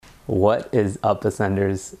What is up,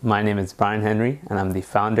 Ascenders? My name is Brian Henry, and I'm the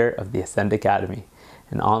founder of the Ascend Academy,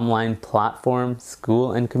 an online platform,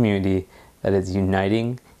 school, and community that is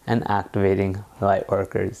uniting and activating light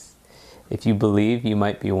workers. If you believe you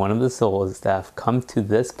might be one of the souls that have come to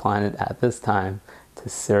this planet at this time to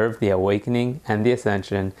serve the awakening and the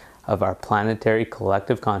ascension of our planetary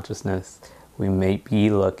collective consciousness, we may be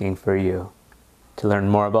looking for you. To learn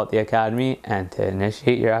more about the Academy and to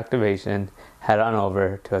initiate your activation, head on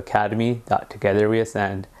over to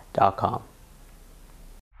academy.togetherweascend.com.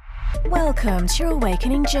 Welcome to your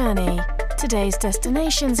awakening journey. Today's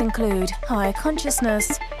destinations include higher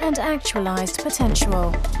consciousness and actualized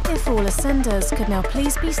potential. If all ascenders could now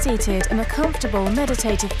please be seated in a comfortable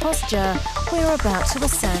meditative posture, we're about to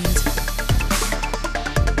ascend.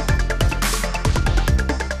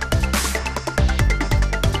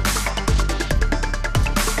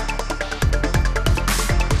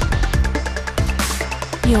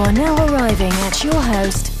 You are now arriving at your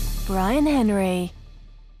host, Brian Henry.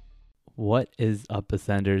 What is up,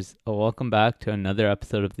 Ascenders? Welcome back to another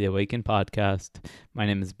episode of the Awaken Podcast. My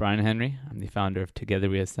name is Brian Henry. I'm the founder of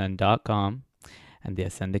TogetherWeAscend.com and the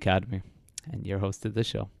Ascend Academy, and your host of the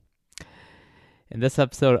show. In this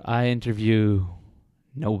episode, I interview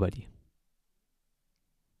nobody.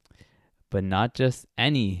 But not just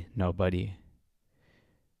any nobody,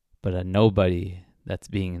 but a nobody that's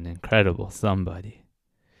being an incredible somebody.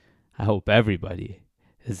 I hope everybody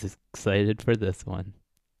is excited for this one.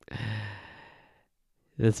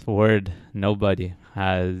 This word, nobody,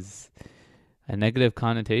 has a negative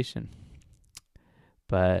connotation.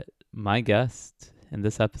 But my guest in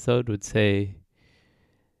this episode would say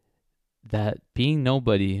that being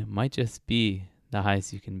nobody might just be the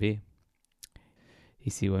highest you can be. You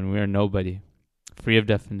see, when we're nobody, free of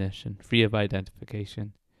definition, free of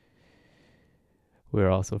identification, we're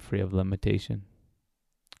also free of limitation.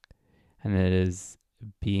 And it is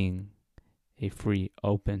being a free,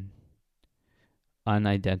 open,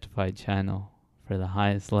 unidentified channel for the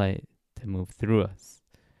highest light to move through us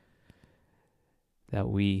that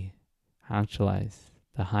we actualize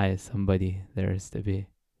the highest somebody there is to be.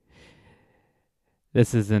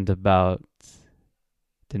 This isn't about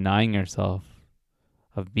denying yourself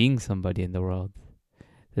of being somebody in the world.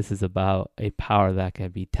 This is about a power that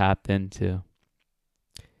can be tapped into,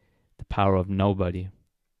 the power of nobody,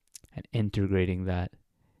 and integrating that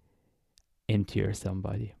into your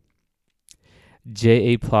somebody.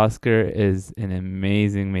 J.A. Plosker is an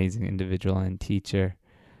amazing individual and teacher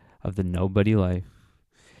of the nobody life,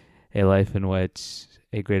 a life in which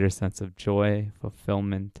a greater sense of joy,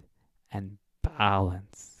 fulfillment, and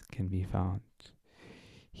balance can be found.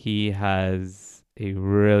 He has a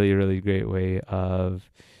really great way of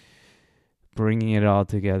bringing it all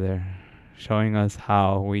together, showing us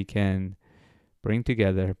how we can bring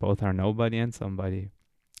together both our nobody and somebody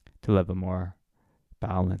to live a more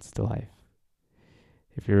balanced life.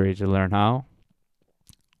 If you're ready to learn how,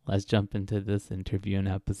 let's jump into this interview and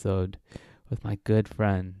episode with my good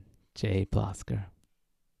friend, Jay Plosker.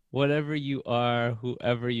 Whatever you are,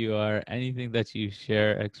 whoever you are, anything that you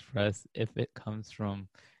share, express, if it comes from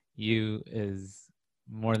you, is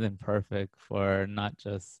more than perfect for not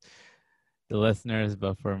just the listeners,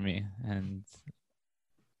 but for me. And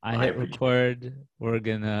I hit record. We're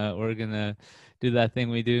gonna do that thing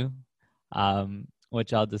we do,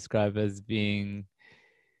 which I'll describe as being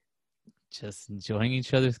just enjoying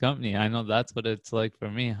each other's company. I know that's what it's like for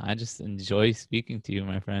me. I just enjoy speaking to you,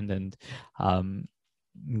 my friend, and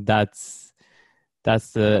that's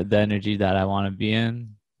the energy that I want to be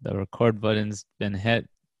in. The record button's been hit,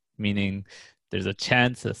 meaning there's a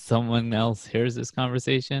chance that someone else hears this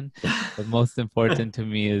conversation. But most important to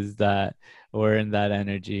me is that we're in that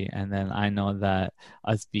energy. And then I know that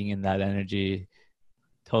us being in that energy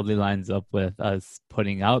totally lines up with us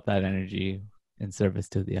putting out that energy in service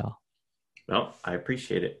to the all. Well, I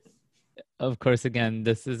appreciate it. Of course, again,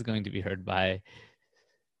 this is going to be heard by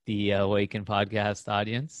the Awaken Podcast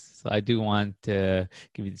audience. So I do want to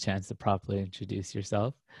give you the chance to properly introduce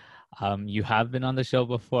yourself. You have been on the show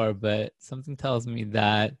before, but something tells me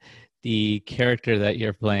that the character that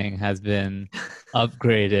you're playing has been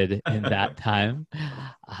upgraded in that time.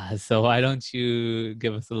 So why don't you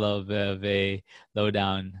give us a little bit of a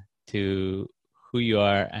lowdown to who you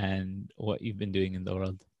are and what you've been doing in the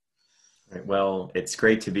world? Right, well, it's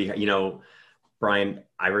great to be, Brian,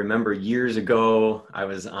 I remember years ago, I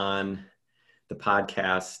was on the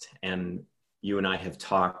podcast and you and I have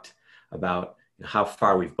talked about how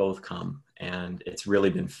far we've both come. And it's really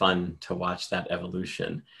been fun to watch that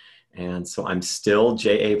evolution. And so I'm still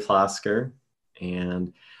J.A. Plosker,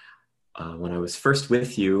 and when I was first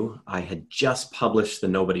with you, I had just published the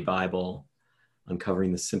Nobody Bible,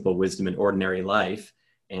 Uncovering the Simple Wisdom in Ordinary Life.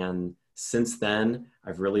 And since then,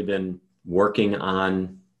 I've really been working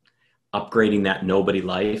on upgrading that Nobody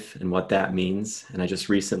life and what that means. And I just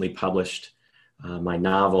recently published my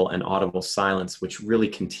novel, An Audible Silence, which really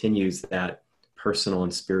continues that personal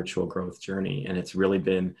and spiritual growth journey. And it's really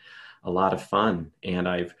been a lot of fun. And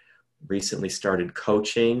I've recently started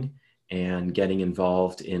coaching and getting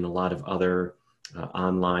involved in a lot of other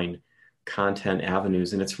online content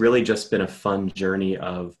avenues. And it's really just been a fun journey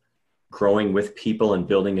of growing with people and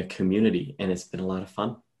building a community. And it's been a lot of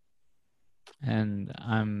fun. And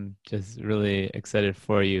I'm just really excited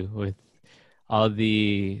for you with all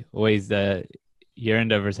the ways that your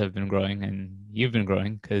endeavors have been growing and you've been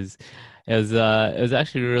growing, because it was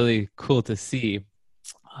actually really cool to see.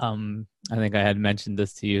 I think I had mentioned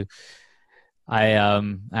this to you. I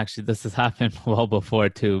actually, this has happened well before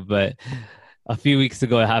too, but a few weeks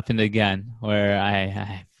ago it happened again where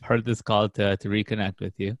I heard this call to reconnect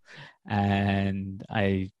with you, and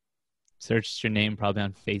I searched your name probably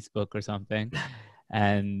on Facebook or something,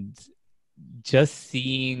 and just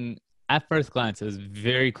seeing at first glance, it was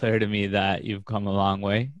very clear to me that you've come a long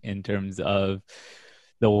way in terms of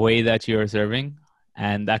the way that you are serving,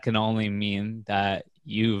 and that can only mean that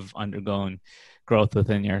you've undergone growth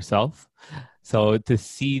within yourself. So to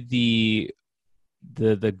see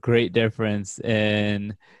the great difference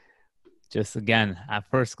in just, again, at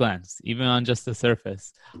first glance, even on just the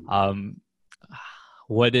surface,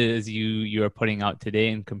 what it is you are putting out today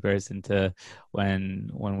in comparison to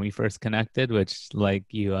when we first connected, which, like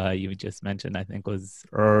you just mentioned, I think was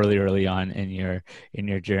early on in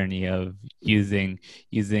your journey of using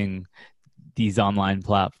these online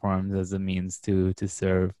platforms as a means to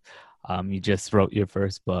serve. You just wrote your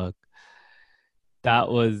first book. That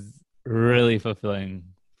was really fulfilling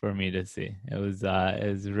for me to see. It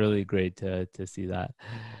was really great to see that.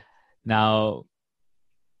 Now,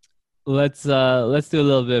 let's do a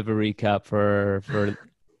little bit of a recap for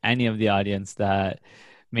any of the audience that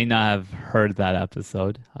may not have heard that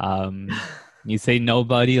episode. You say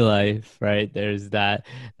Nobody life, right? There's that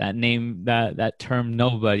name, that term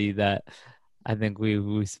nobody, that I think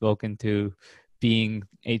we've spoken to being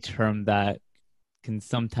a term that can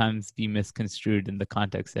sometimes be misconstrued in the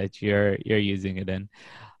context that you're using it in.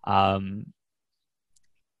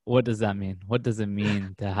 What does that mean? What does it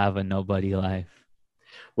mean to have a nobody life?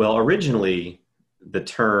 Well, originally, the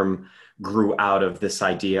term grew out of this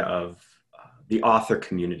idea of the author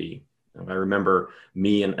community. I remember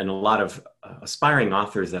me and a lot of aspiring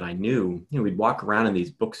authors that I knew, we'd walk around in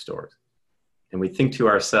these bookstores and we'd think to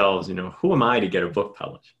ourselves, who am I to get a book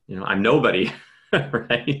published? I'm nobody,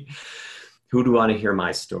 right? Who do want to hear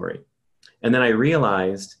my story? And then I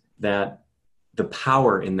realized that the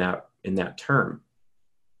power in that term.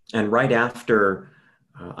 And right after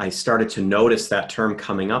I started to notice that term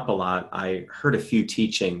coming up a lot, I heard a few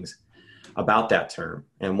teachings about that term.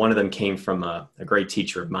 And one of them came from a great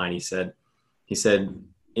teacher of mine. He said,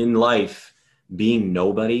 in life, being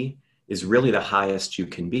nobody is really the highest you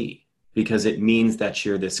can be, because it means that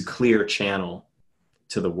you're this clear channel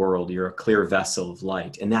to the world. You're a clear vessel of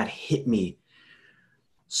light. And that hit me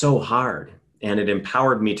so hard. And it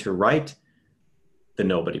empowered me to write the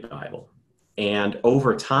Nobody Bible. And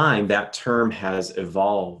over time, that term has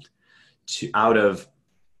evolved out of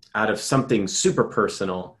something super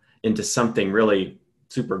personal into something really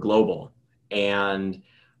super global. And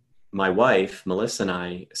my wife, Melissa, and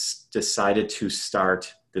I decided to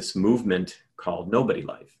start this movement called Nobody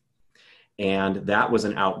Life. And that was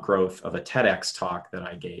an outgrowth of a TEDx talk that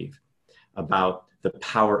I gave about the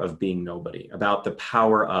power of being nobody, about the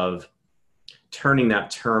power of turning that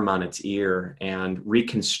term on its ear and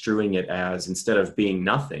reconstruing it as, instead of being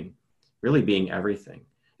nothing, really being everything.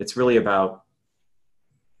 It's really about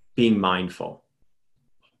being mindful,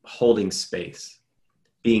 holding space,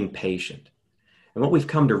 being patient. And what we've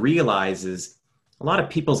come to realize is a lot of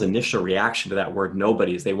people's initial reaction to that word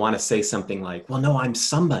nobody is they want to say something like, well, no, I'm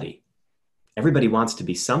somebody. Everybody wants to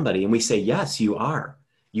be somebody. And we say, yes, you are.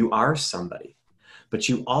 You are somebody. But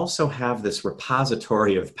you also have this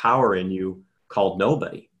repository of power in you called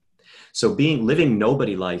nobody. So living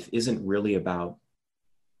nobody life isn't really about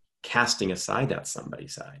casting aside that somebody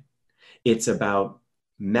side. It's about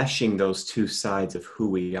meshing those two sides of who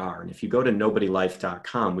we are. And if you go to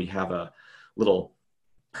nobodylife.com, we have a little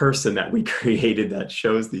person that we created that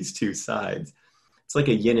shows these two sides. It's like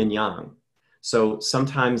a yin and yang. So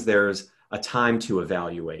sometimes there's a time to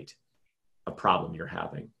evaluate a problem you're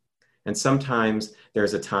having. And sometimes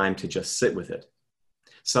there's a time to just sit with it.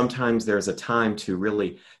 Sometimes there's a time to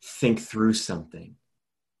really think through something.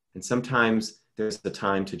 And sometimes there's the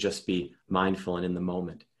time to just be mindful and in the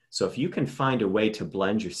moment. So if you can find a way to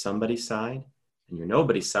blend your somebody side and your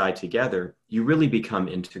nobody side together, you really become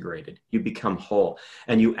integrated. You become whole,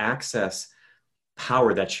 and you access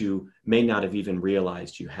power that you may not have even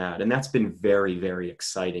realized you had. And that's been very, very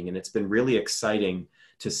exciting. And it's been really exciting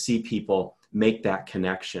to see people make that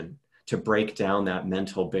connection, to break down that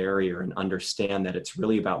mental barrier and understand that it's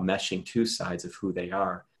really about meshing two sides of who they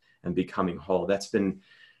are and becoming whole. That's been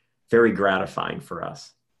very gratifying for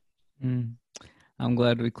us. I'm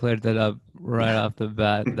glad we cleared that up right off the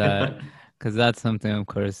bat, that because that's something, of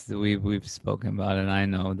course, that we've spoken about, and I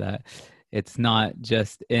know that it's not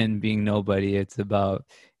just in being nobody, it's about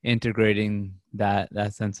integrating that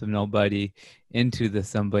sense of nobody into the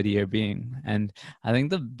somebody you're being. And I think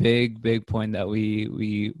the big point that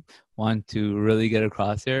we want to really get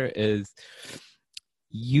across here is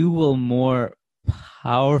you will more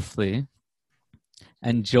powerfully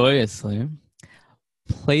and joyously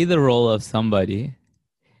play the role of somebody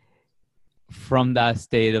from that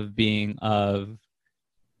state of being, of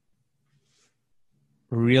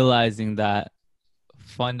realizing that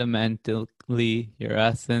fundamentally your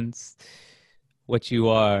essence, what you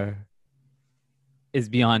are, is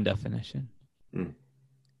beyond definition.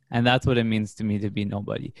 And that's what it means to me to be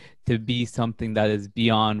nobody, to be something that is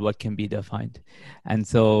beyond what can be defined. And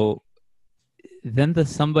so then the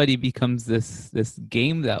somebody becomes this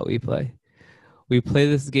game that we play. We play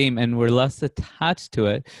this game and we're less attached to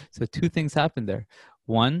it. So two things happen there.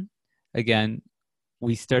 One, again,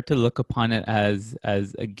 we start to look upon it as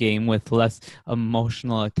a game with less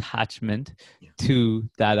emotional attachment to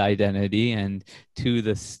that identity and to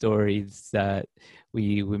the stories that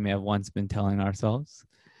we may have once been telling ourselves.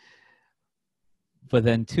 But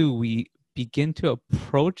then two, we begin to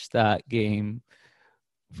approach that game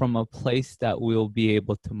from a place that we'll be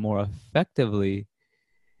able to more effectively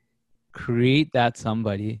create that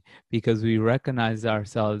somebody, because we recognize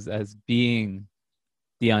ourselves as being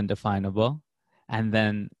the undefinable. And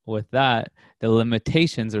then with that, the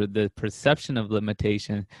limitations or the perception of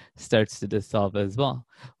limitation starts to dissolve as well.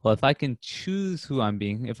 Well, if I can choose who I'm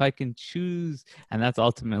being, if I can choose, and that's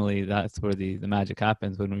where the magic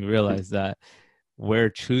happens, when we realize that we're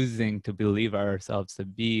choosing to believe ourselves to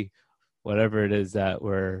be whatever it is that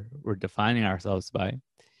we're defining ourselves by.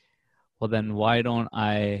 Well, then why don't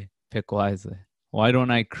I pick wisely? Why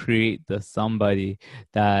don't I create the somebody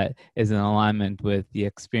that is in alignment with the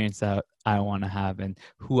experience that I want to have and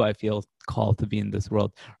who I feel called to be in this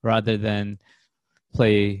world, rather than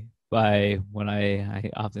play by what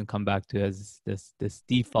I often come back to as this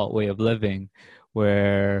default way of living,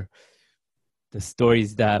 where the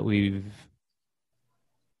stories that we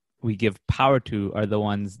give power to are the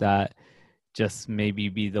ones that just maybe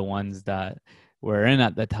be the ones that we're in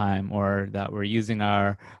at the time, or that we're using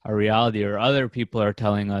our reality, or other people are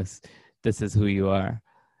telling us this is who you are,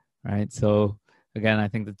 right? So again, I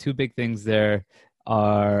think the two big things there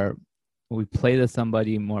are we play the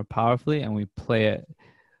somebody more powerfully and we play it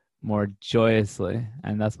more joyously.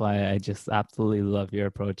 And that's why I just absolutely love your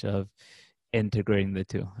approach of integrating the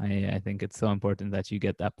two. I think it's so important that you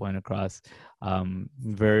get that point across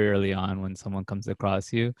very early on when someone comes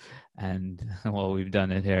across you. And well, we've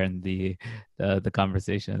done it here in the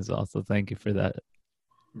conversation as well. So thank you for that.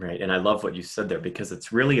 Right. And I love what you said there, because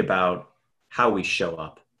it's really about how we show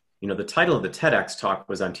up. You know, the title of the TEDx talk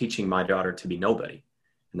was "I'm teaching my daughter to be nobody."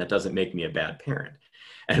 And that doesn't make me a bad parent.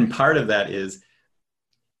 And part of that is,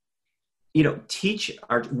 you know,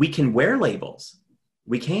 we can wear labels.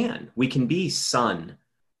 We can be son,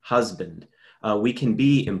 husband. We can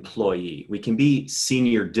be employee. We can be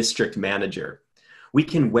senior district manager. We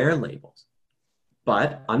can wear labels,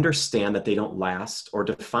 but understand that they don't last or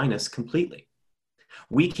define us completely.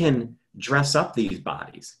 We can dress up these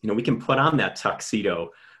bodies. You know, we can put on that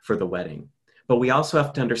tuxedo for the wedding, but we also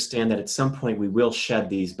have to understand that at some point we will shed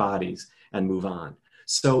these bodies and move on.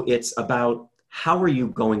 So it's about, how are you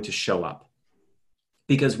going to show up?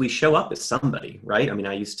 Because we show up as somebody, right? I mean,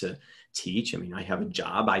 I used to teach. I mean, I have a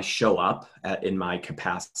job. I show up in my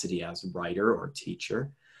capacity as a writer or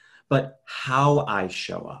teacher. But how I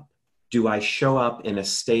show up, do I show up in a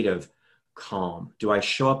state of calm? Do I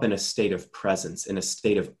show up in a state of presence, in a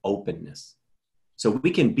state of openness? So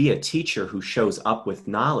we can be a teacher who shows up with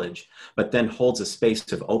knowledge, but then holds a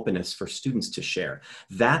space of openness for students to share.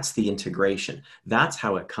 That's the integration. That's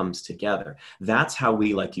how it comes together. That's how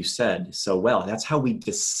we, like you said so well, that's how we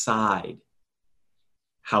decide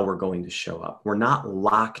how we're going to show up. We're not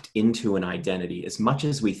locked into an identity as much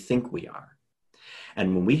as we think we are.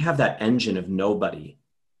 And when we have that engine of nobody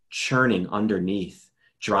churning underneath,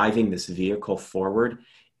 driving this vehicle forward,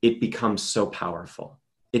 it becomes so powerful.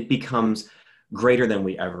 it becomes greater than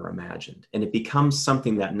we ever imagined. And it becomes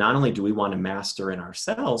something that not only do we want to master in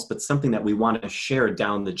ourselves, but something that we want to share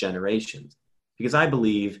down the generations. Because I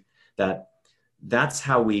believe that that's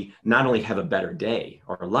how we not only have a better day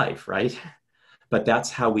or life, right? But that's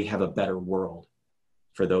how we have a better world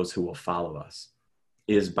for those who will follow us,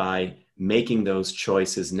 is by making those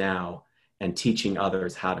choices now and teaching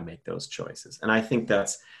others how to make those choices. And I think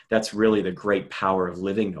that's really the great power of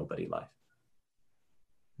living Nobody Life.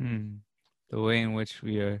 The way in which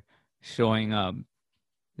we are showing up,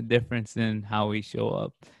 the difference in how we show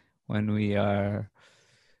up when we are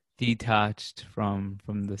detached from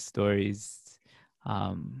the stories.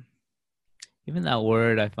 Even that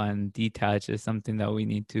word, I find detached, is something that we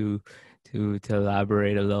need to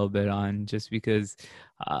elaborate a little bit on, just because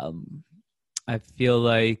I feel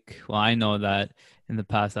like, well, I know that in the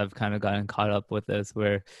past I've kind of gotten caught up with this,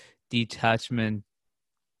 where detachment,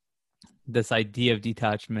 this idea of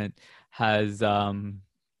detachment has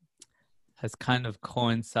kind of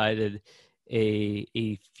coincided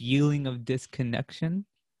a feeling of disconnection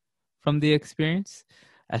from the experience.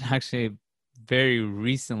 And actually, very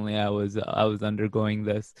recently, I was undergoing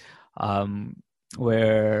this,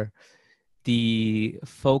 where the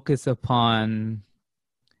focus upon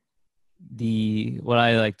what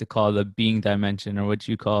I like to call the being dimension, or what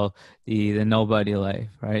you call the nobody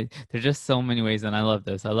life, right? There's just so many ways, and I love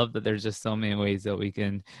this. I love that there's just so many ways that we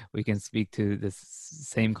can speak to this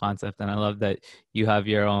same concept, and I love that you have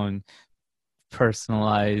your own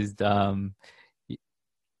personalized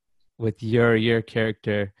with your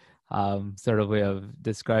character sort of way of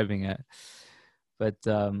describing it. But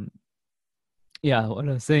yeah, what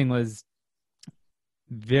I was saying was,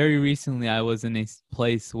 very recently I was in a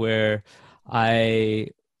place where I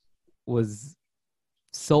was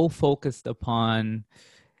so focused upon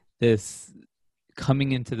this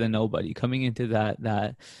coming into the nobody, coming into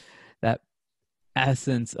that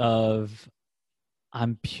essence of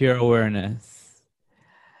I'm pure awareness,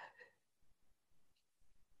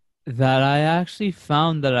 that I actually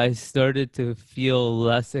found that I started to feel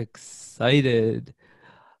less excited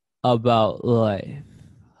about life.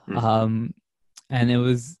 And it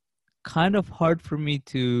was kind of hard for me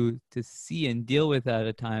to see and deal with at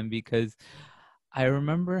a time, because I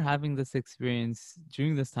remember having this experience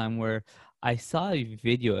during this time where I saw a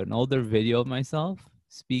video, an older video of myself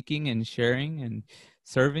speaking and sharing and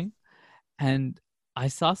serving, and I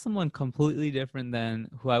saw someone completely different than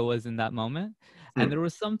who I was in that moment. And there were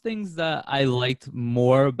some things that I liked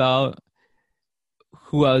more about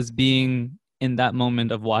who I was being in that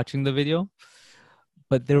moment of watching the video.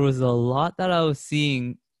 But there was a lot that I was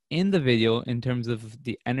seeing in the video in terms of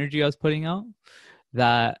the energy I was putting out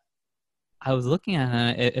that I was looking at,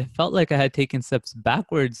 and it felt like I had taken steps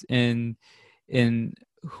backwards in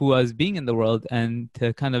who I was being in the world. And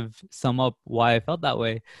to kind of sum up why I felt that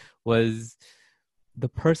way was, the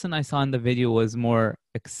person I saw in the video was more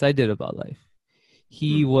excited about life.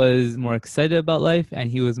 He was more excited about life,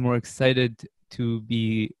 and he was more excited to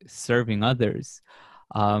be serving others.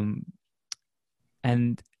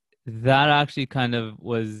 And that actually kind of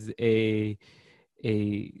was a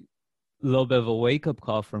little bit of a wake-up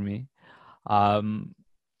call for me. But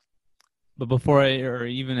before or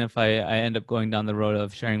even if I end up going down the road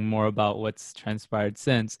of sharing more about what's transpired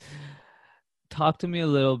since, talk to me a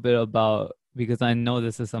little bit about, because I know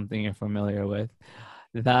this is something you're familiar with,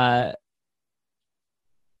 that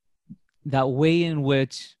way in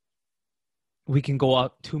which we can go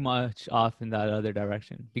up too much off in that other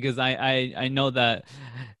direction. Because I know that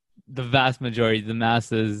the vast majority, the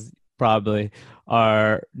masses probably,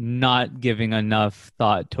 are not giving enough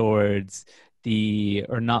thought towards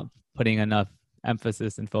or not putting enough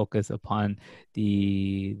emphasis and focus upon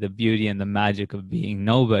the beauty and the magic of being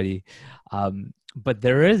nobody. But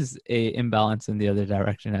there is a imbalance in the other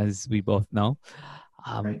direction, as we both know.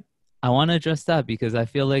 Right. I want to address that, because I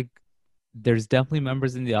feel like there's definitely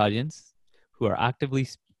members in the audience who are actively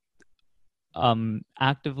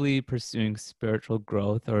pursuing spiritual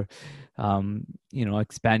growth, or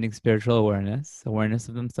expanding spiritual awareness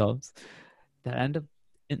of themselves, that end up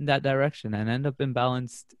in that direction and end up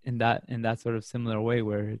imbalanced in that sort of similar way,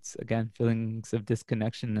 where it's, again, feelings of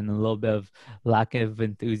disconnection and a little bit of lack of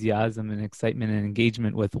enthusiasm and excitement and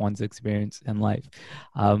engagement with one's experience in life.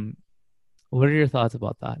 What are your thoughts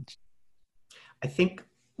about that? I think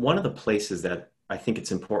one of the places that I think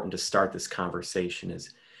it's important to start this conversation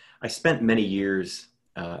is, I spent many years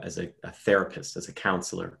as a therapist, as a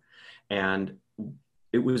counselor, and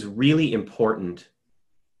it was really important,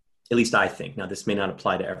 at least I think, now this may not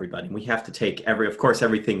apply to everybody, and we have to take of course,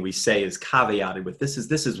 everything we say is caveated with, this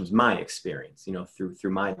was my experience,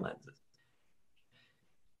 through my lenses.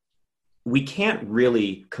 we can't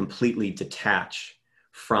really completely detach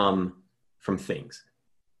from things.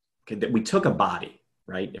 Okay, that we took a body,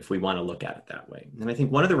 right? If we want to look at it that way. And I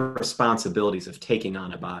think one of the responsibilities of taking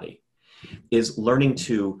on a body is learning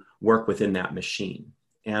to work within that machine.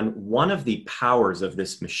 And one of the powers of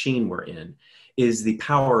this machine we're in is the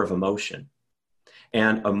power of emotion.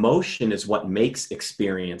 And emotion is what makes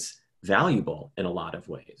experience valuable in a lot of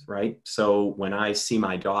ways, right? So when I see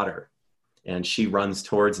my daughter and she runs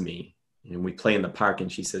towards me and we play in the park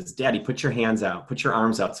and she says, "Daddy, put your hands out, put your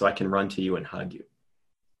arms out so I can run to you and hug you."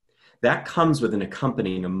 That comes with an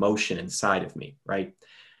accompanying emotion inside of me, right?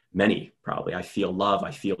 Many probably. I feel love,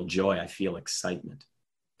 I feel joy, I feel excitement.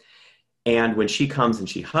 And when she comes and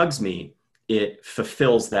she hugs me, it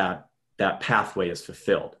fulfills that pathway is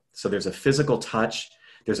fulfilled. So there's a physical touch,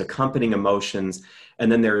 there's accompanying emotions,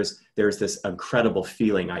 and then there's this incredible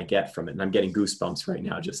feeling I get from it. And I'm getting goosebumps right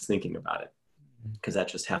now just thinking about it, because that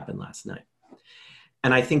just happened last night.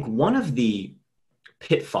 And I think one of the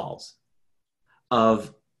pitfalls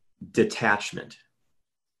of detachment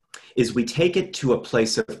is we take it to a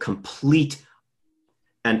place of complete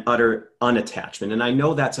and utter unattachment. And I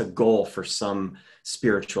know that's a goal for some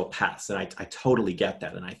spiritual paths, and I totally get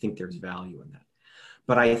that, and I think there's value in that.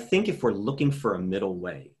 But I think if we're looking for a middle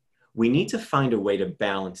way, we need to find a way to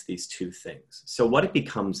balance these two things. So what it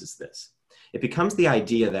becomes is this. It becomes the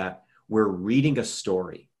idea that we're reading a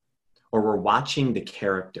story or we're watching the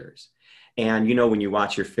characters. And you know, when you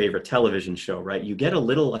watch your favorite television show, right, you get a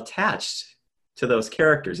little attached to those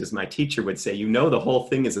characters. As my teacher would say, you know, the whole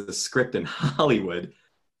thing is a script in Hollywood,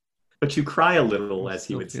 but you cry a little, as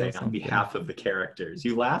he would say, on behalf of the characters.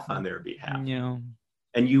 You laugh on their behalf. Yeah.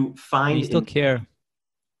 And you find... You still care.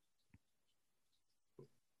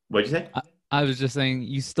 What'd you say? I was just saying,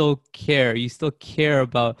 you still care. You still care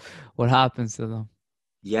about what happens to them.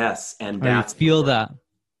 Yes, and that's... You feel that.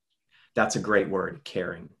 That's a great word,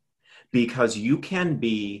 caring. Because you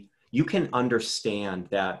can understand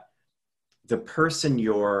that the person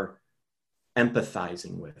you're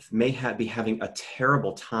empathizing with may be having a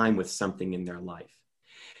terrible time with something in their life.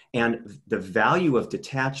 And the value of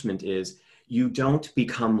detachment is you don't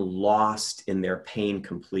become lost in their pain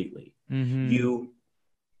completely. Mm-hmm.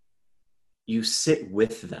 You sit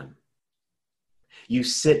with them. You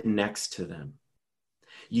sit next to them.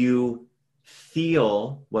 You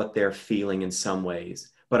feel what they're feeling in some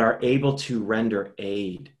ways, but are able to render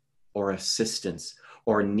aid or assistance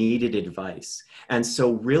or needed advice. And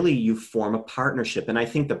so really you form a partnership. And I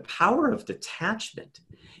think the power of detachment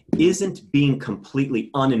isn't being completely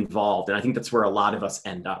uninvolved. And I think that's where a lot of us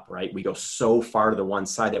end up, right? We go so far to the one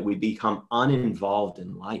side that we become uninvolved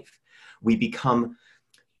in life. We become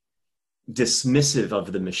dismissive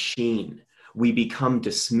of the machine. We become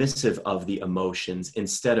dismissive of the emotions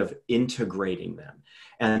instead of integrating them.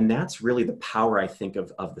 And that's really the power, I think,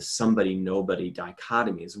 of the somebody-nobody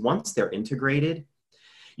dichotomy is once they're integrated,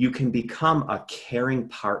 you can become a caring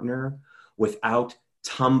partner without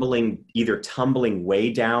either tumbling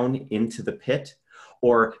way down into the pit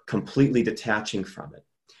or completely detaching from it.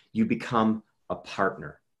 You become a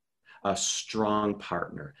partner, a strong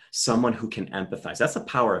partner, someone who can empathize. That's the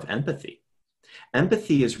power of empathy.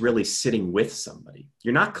 Empathy is really sitting with somebody.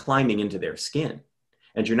 You're not climbing into their skin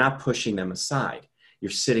and you're not pushing them aside. You're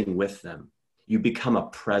sitting with them. You become a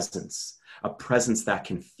presence that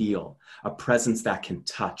can feel, a presence that can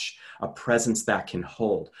touch, a presence that can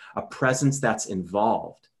hold, a presence that's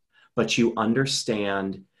involved, but you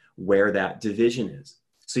understand where that division is.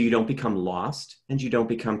 So you don't become lost and you don't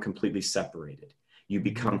become completely separated. You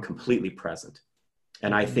become completely present.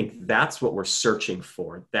 And I think that's what we're searching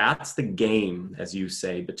for. That's the game, as you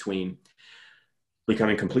say, between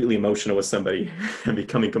becoming completely emotional with somebody and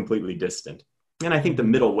becoming completely distant. And I think the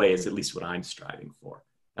middle way is at least what I'm striving for.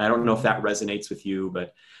 I don't know if that resonates with you,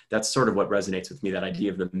 but that's sort of what resonates with me, that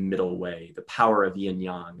idea of the middle way, the power of yin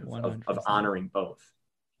yang, of honoring both.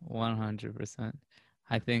 100%.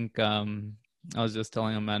 I think I was just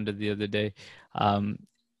telling Amanda the other day,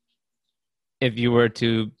 if you were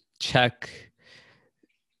to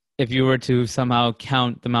somehow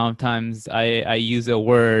count the amount of times I use a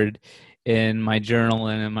word in my journal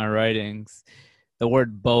and in my writings, the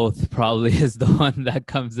word both probably is the one that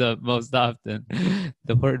comes up most often.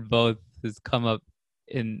 The word both has come up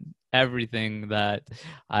in everything that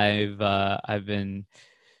I've been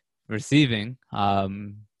receiving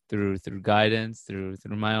through guidance, through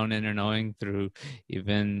my own inner knowing, through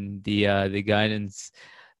even the guidance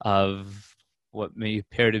of what may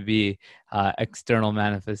appear to be external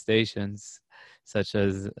manifestations, such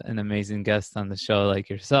as an amazing guest on the show like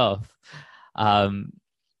yourself.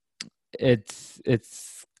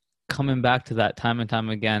 It's coming back to that time and time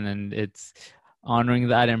again, and it's honoring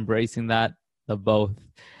that, embracing that, the both.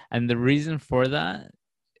 And the reason for that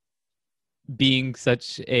being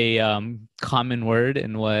such a common word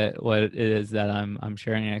in what it is that I'm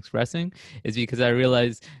sharing and expressing is because I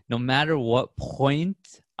realize no matter what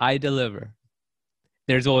point I deliver,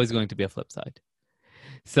 there's always going to be a flip side.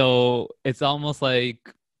 So it's almost like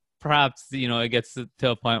perhaps, it gets to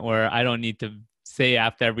a point where I don't need to say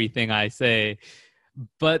after everything I say,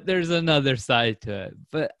 but there's another side to it.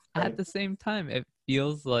 But at the same time, it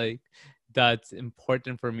feels like that's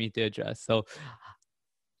important for me to address. So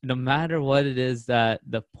no matter what it is that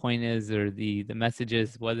the point is or the message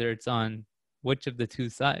is, whether it's on which of the two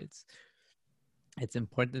sides, it's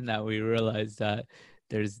important that we realize that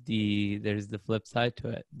there's the flip side to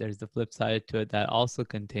it. There's the flip side to it that also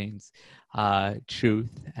contains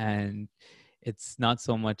truth. And it's not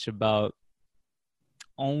so much about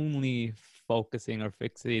only focusing or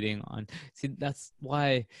fixating on, see, that's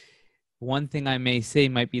why one thing I may say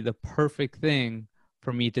might be the perfect thing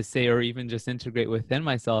for me to say or even just integrate within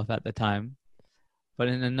myself at the time. But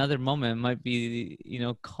in another moment, it might be,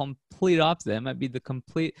 complete opposite. It might be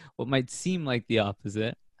what might seem like the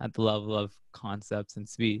opposite at the level of concepts and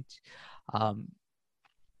speech.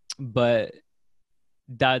 But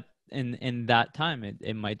that in that time,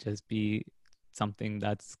 it might just be something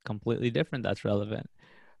that's completely different that's relevant,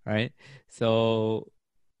 right? So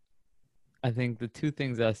I think the two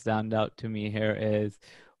things that stand out to me here is,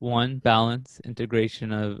 one, balance,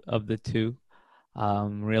 integration of the two,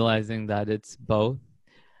 realizing that it's both.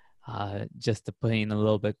 Just to put in a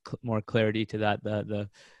little bit more clarity to that, the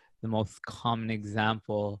most common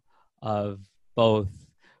example of both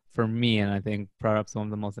for me, and I think perhaps one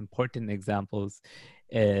of the most important examples,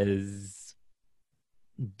 is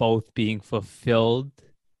both being fulfilled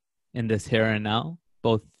in this here and now,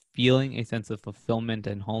 both feeling a sense of fulfillment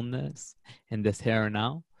and wholeness in this here and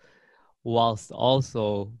now, whilst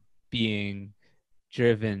also being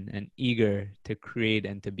driven and eager to create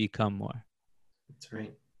and to become more. That's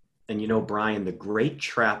right. And Brian, the great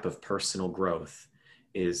trap of personal growth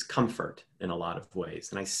is comfort in a lot of ways.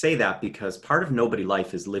 And I say that because part of Nobody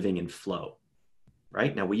Life is living in flow,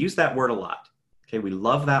 right? Now we use that word a lot. Okay, we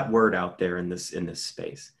love that word out there in this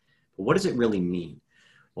space. But what does it really mean?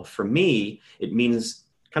 Well, for me, it means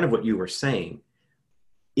kind of what you were saying.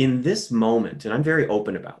 In this moment, and I'm very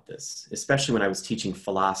open about this, especially when I was teaching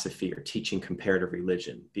philosophy or teaching comparative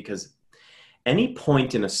religion, because any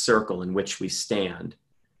point in a circle in which we stand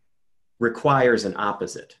requires an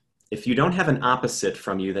opposite. If you don't have an opposite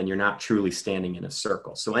from you, then you're not truly standing in a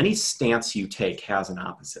circle. So any stance you take has an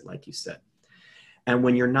opposite, like you said. And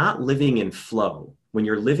when you're not living in flow, when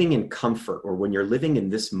you're living in comfort, or when you're living in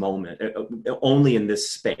this moment, only in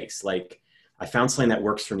this space, like I found something that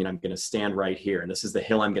works for me and I'm going to stand right here, and this is the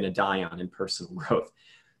hill I'm going to die on in personal growth,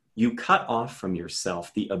 you cut off from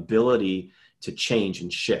yourself the ability to change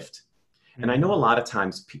and shift. And I know a lot of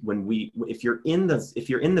times if you're in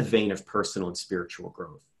the vein of personal and spiritual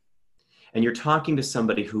growth, and you're talking to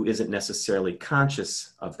somebody who isn't necessarily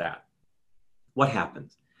conscious of that, what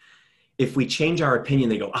happens? If we change our opinion,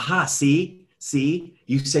 they go, aha, see,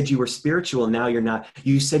 you said you were spiritual and now you're not.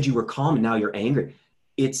 You said you were calm and now you're angry.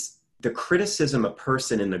 It's the criticism a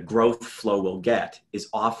person in the growth flow will get is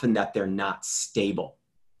often that they're not stable.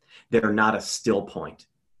 They're not a still point.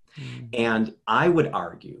 And I would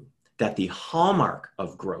argue that the hallmark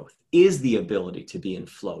of growth is the ability to be in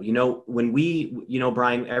flow.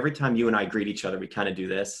 Brian, every time you and I greet each other, we kind of do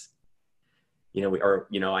this,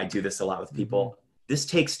 I do this a lot with people. This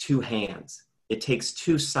takes two hands. It takes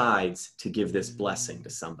two sides to give this blessing to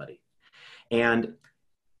somebody. And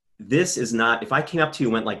this is not, if I came up to you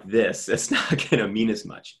and went like this, it's not going to mean as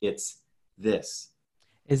much. It's this.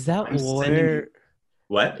 Is that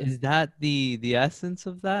what? Is that the essence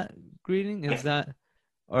of that greeting?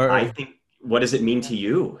 I think, what does it mean to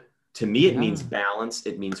you? To me, it means balance.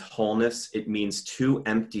 It means wholeness. It means two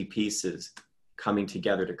empty pieces coming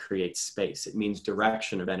together to create space. It means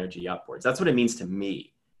direction of energy upwards. That's what it means to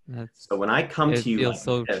me. So when I come to you, it feels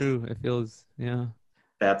so true. It feels,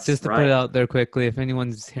 That's just to put it out there quickly. If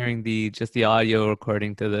anyone's hearing the audio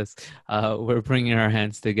recording to this, we're bringing our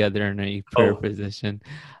hands together in a prayer position.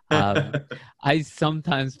 I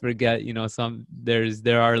sometimes forget,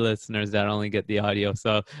 there are listeners that only get the audio,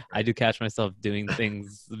 so I do catch myself doing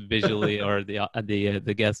things visually, or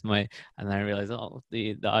the guest might, and then I realize,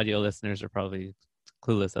 the audio listeners are probably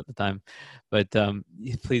clueless at the time. But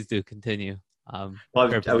please do continue.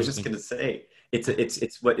 Well, I was just going to say,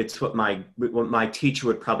 it's what my teacher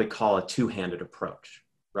would probably call a two-handed approach,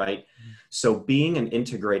 right? So being an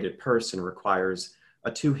integrated person requires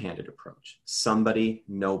a two-handed approach. Somebody,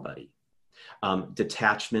 nobody.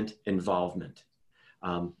 Detachment, involvement.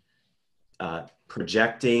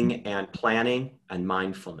 Projecting and planning and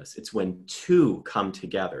mindfulness. It's when two come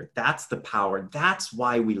together. That's the power. That's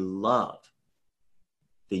why we love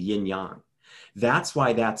the yin yang. That's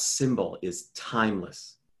why that symbol is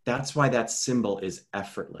timeless. That's why that symbol is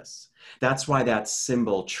effortless. That's why that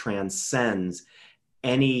symbol transcends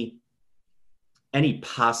any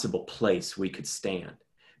possible place we could stand,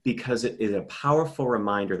 because it is a powerful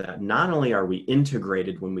reminder that not only are we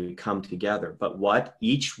integrated when we come together, but what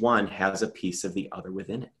each one has a piece of the other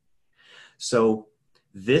within it. So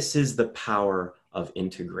this is the power of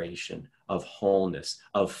integration, of wholeness,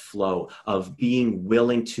 of flow, of being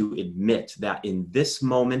willing to admit that in this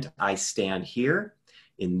moment I stand here,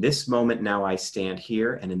 in this moment now I stand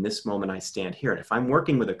here, and in this moment I stand here. And if I'm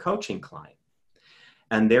working with a coaching client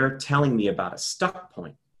and they're telling me about a stuck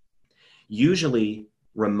point, usually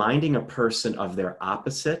reminding a person of their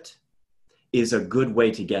opposite is a good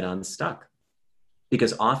way to get unstuck.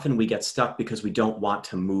 Because often we get stuck because we don't want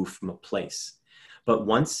to move from a place. But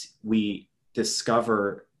once we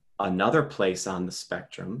discover another place on the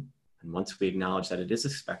spectrum, and once we acknowledge that it is a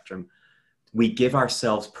spectrum, we give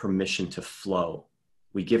ourselves permission to flow.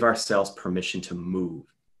 We give ourselves permission to move.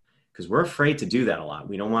 Because we're afraid to do that a lot.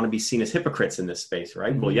 We don't want to be seen as hypocrites in this space,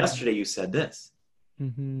 right? Mm-hmm. Well, yesterday you said this.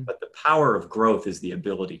 Mm-hmm. But the power of growth is the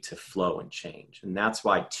ability to flow and change. And that's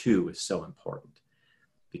why two is so important,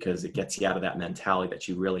 because it gets you out of that mentality that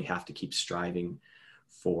you really have to keep striving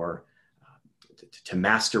for, to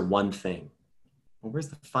master one thing. Well, where's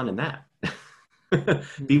the fun in that?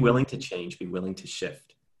 Be willing to change, be willing to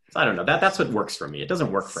shift. So I don't know, that's what works for me. It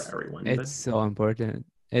doesn't work for everyone. It's so important.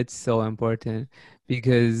 It's so important,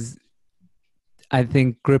 because I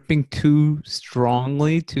think gripping too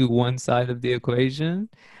strongly to one side of the equation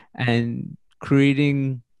and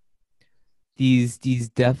creating these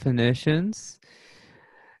definitions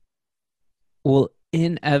will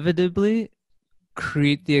inevitably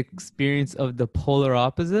create the experience of the polar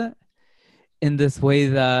opposite in this way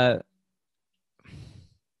that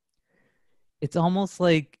it's almost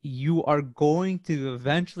like you are going to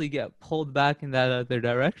eventually get pulled back in that other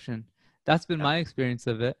direction. That's been my experience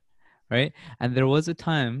of it, right? And there was a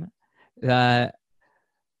time that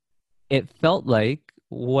it felt like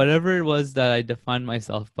whatever it was that I defined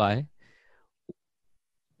myself by,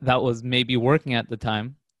 that was maybe working at the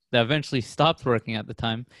time, that eventually stopped working at the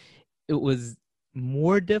time, it was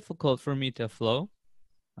more difficult for me to flow.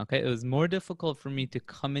 Okay, it was more difficult for me to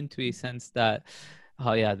come into a sense that,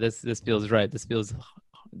 oh yeah, this feels right.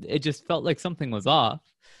 It just felt like something was off.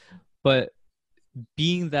 But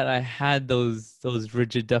being that I had those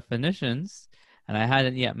rigid definitions, and I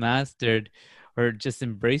hadn't yet mastered or just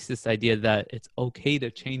embraced this idea that it's okay to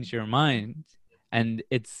change your mind, and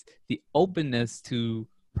it's the openness to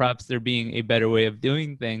perhaps there being a better way of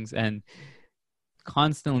doing things, and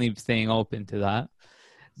constantly staying open to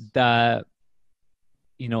that,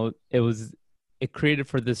 you know, it created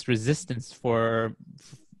for this resistance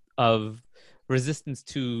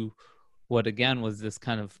to what again was this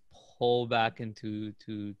kind of pull back into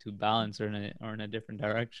balance or in a different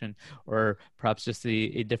direction, or perhaps just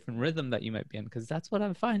a different rhythm that you might be in, because that's what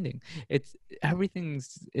I'm finding. It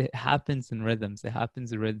happens in rhythms.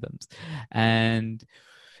 And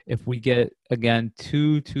if we get again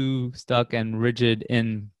too stuck and rigid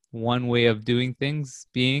in one way of doing things,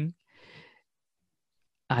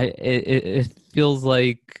 it feels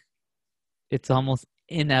like it's almost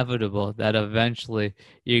inevitable that eventually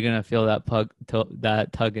you're gonna feel that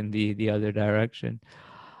tug in the other direction.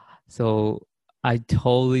 So I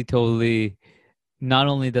totally, not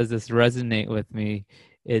only does this resonate with me,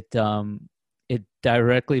 it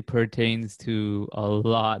directly pertains to a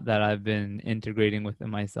lot that I've been integrating within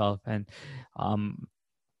myself. And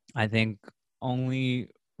I think only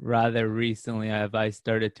rather recently have I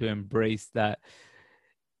started to embrace that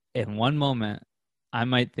in one moment I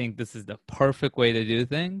might think this is the perfect way to do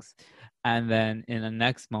things, and then in the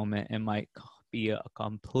next moment it might be a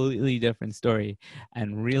completely different story.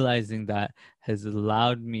 And realizing that has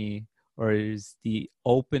allowed me, or is the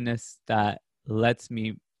openness that lets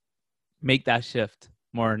me make that shift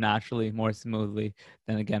more naturally, more smoothly,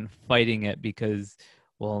 than again fighting it because,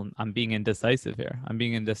 well, I'm being indecisive here.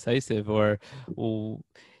 Or, well,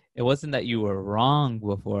 it wasn't that you were wrong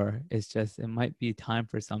before. It's just it might be time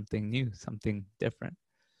for something new, something different.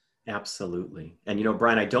 Absolutely. And you know,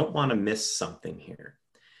 Brian, I don't want to miss something here.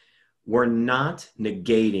 We're not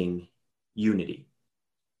negating unity,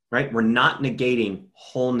 right? We're not negating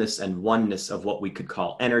wholeness and oneness of what we could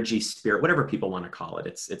call energy, spirit, whatever people want to call it.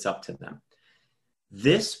 It's up to them.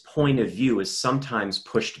 this point of view is sometimes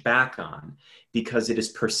pushed back on because it is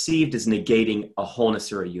perceived as negating a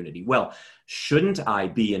wholeness or a unity. Well, shouldn't I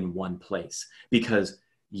be in one place? Because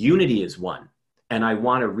unity is one, and I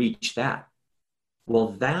want to reach that.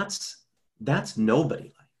 Well, that's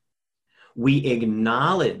nobody. We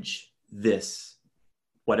acknowledge this,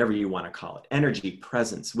 whatever you want to call it, energy,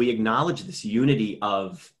 presence. We acknowledge this unity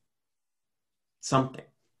of something.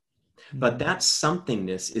 But that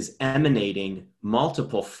somethingness is emanating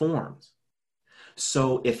multiple forms.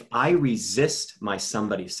 So if I resist my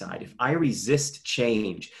somebody side, if I resist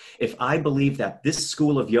change, if I believe that this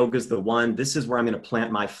school of yoga is the one, this is where I'm going to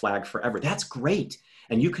plant my flag forever, that's great.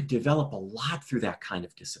 And you could develop a lot through that kind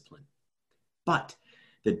of discipline. But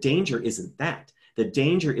the danger isn't that. The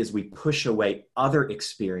danger is we push away other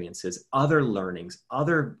experiences, other learnings,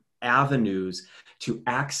 other avenues to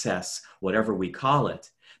access whatever we call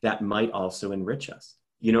it that might also enrich us.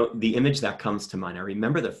 You know, the image that comes to mind, I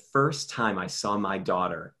remember the first time I saw my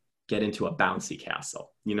daughter get into a bouncy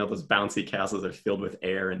castle. You know, those bouncy castles are filled with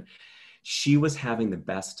air, and she was having the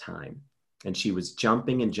best time. And she was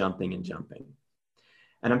jumping and jumping and jumping.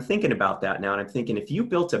 And I'm thinking about that now, and I'm thinking, if you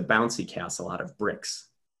built a bouncy castle out of bricks,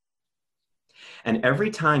 and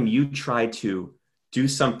every time you tried to do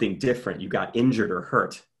something different, you got injured or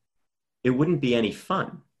hurt, it wouldn't be any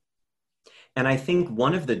fun. And I think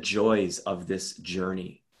one of the joys of this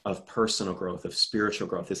journey of personal growth, of spiritual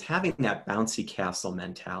growth, is having that bouncy castle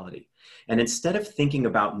mentality. And instead of thinking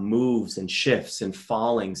about moves and shifts and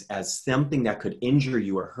fallings as something that could injure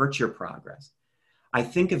you or hurt your progress, I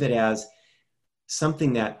think of it as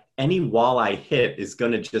something that any wall I hit is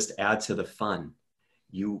going to just add to the fun.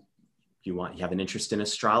 You have an interest in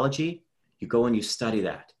astrology, you go and you study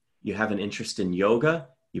that. You have an interest in yoga,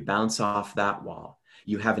 you bounce off that wall.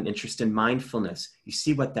 You have an interest in mindfulness, you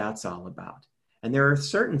see what that's all about. And there are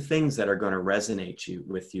certain things that are going to resonate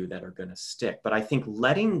with you that are going to stick. But I think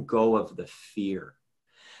letting go of the fear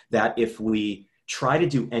that if we try to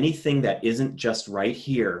do anything that isn't just right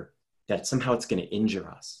here, that somehow it's going to injure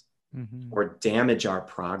us or damage our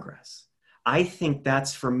progress. I think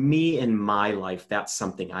that's, for me in my life, that's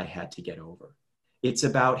something I had to get over. It's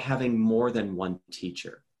about having more than one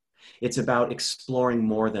teacher. It's about exploring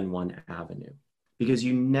more than one avenue, because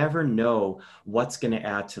you never know what's going to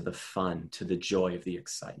add to the fun, to the joy of the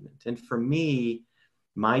excitement. And for me,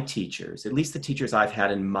 my teachers, at least the teachers I've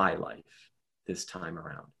had in my life this time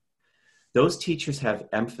around, those teachers have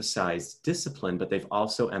emphasized discipline, but they've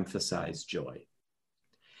also emphasized joy.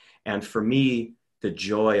 And for me, the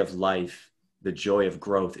joy of life, the joy of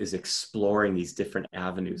growth is exploring these different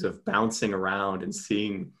avenues of bouncing around and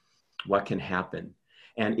seeing what can happen.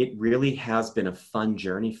 And it really has been a fun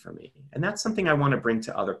journey for me. And that's something I want to bring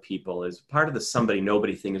to other people. Is part of the somebody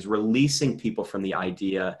nobody thing is releasing people from the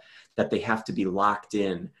idea that they have to be locked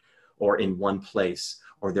in or in one place,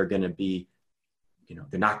 or they're going to be,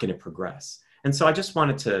 they're not going to progress. And so I just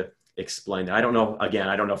wanted to explain that. I don't know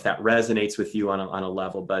if that resonates with you on a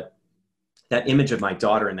level, but that image of my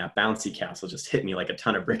daughter in that bouncy castle just hit me like a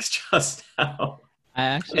ton of bricks just now. I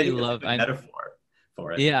actually love a metaphor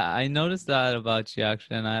for it. Yeah, I noticed that about you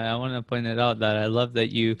actually, and I want to point it out that I love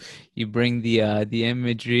that you bring the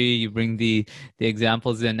imagery, you bring the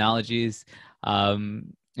examples, the analogies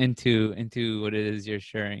into what it is you're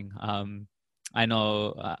sharing. I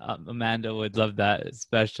know Amanda would love that,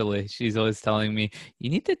 especially. She's always telling me, you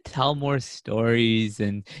need to tell more stories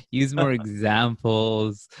and use more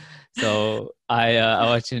examples. So I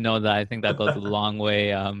want you to know that I think that goes a long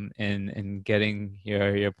way in getting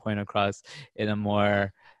your point across in a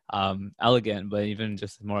more elegant, but even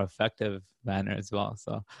just a more effective manner as well.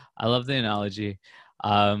 So I love the analogy.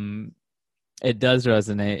 It does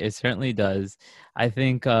resonate. It certainly does. I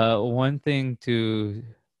think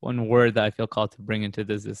one word that I feel called to bring into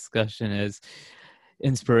this discussion is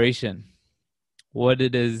inspiration. What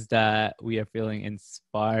it is that we are feeling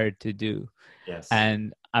inspired to do. Yes.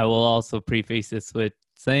 And I will also preface this with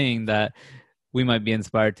saying that we might be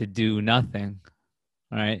inspired to do nothing,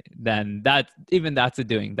 right? Then that's a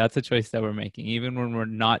doing. That's a choice that we're making. Even when we're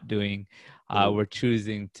not doing, we're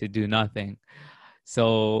choosing to do nothing.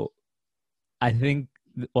 So I think,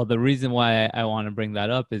 the reason why I want to bring that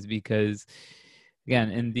up is because,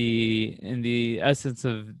 again, in the essence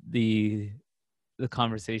of the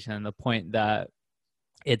conversation and the point that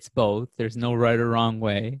it's both, there's no right or wrong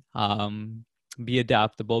way. Be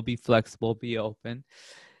adaptable, be flexible, be open.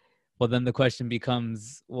 Well, then the question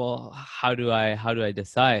becomes, well, how do I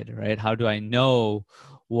decide, right? How do I know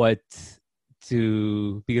what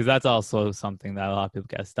to, because that's also something that a lot of people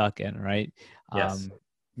get stuck in, right? Yes.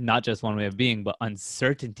 Not just one way of being, but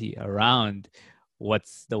uncertainty around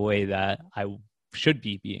what's the way that I should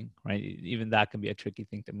be being, right? Even that can be a tricky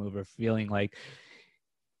thing to move, or feeling like,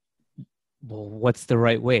 well, what's the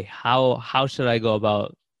right way? How should I go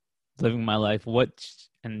about living my life?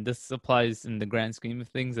 And this applies in the grand scheme of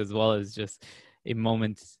things as well as just a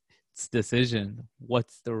moment's decision.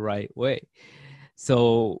 What's the right way?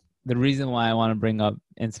 So the reason why I want to bring up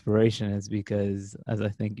inspiration is because, as I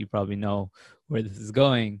think you probably know where this is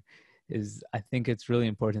going, is I think it's really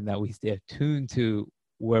important that we stay attuned to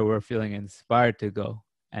where we're feeling inspired to go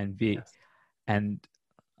and be. Yes. And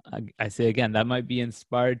I say again, that might be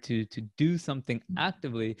inspired to do something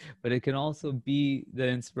actively, but it can also be the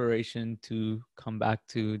inspiration to come back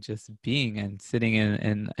to just being and sitting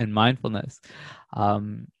in mindfulness.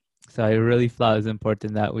 So I really feel it's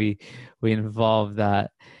important that we involve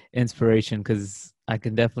that inspiration, because I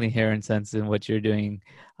can definitely hear and sense in what you're doing,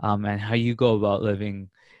 and how you go about living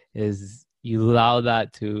is you allow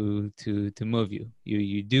that to move you.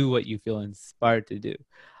 You do what you feel inspired to do.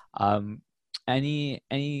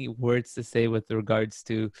 Any words to say with regards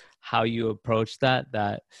to how you approach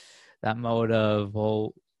that mode of,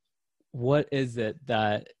 well, what is it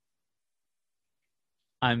that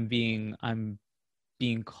I'm being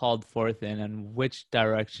called forth in, and which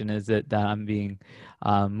direction is it that I'm being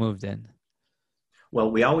moved in?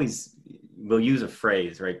 Well, we'll use a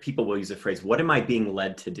phrase, right? People will use a phrase, what am I being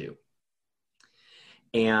led to do?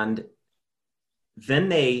 And then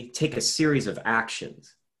they take a series of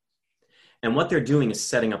actions. And what they're doing is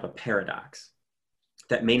setting up a paradox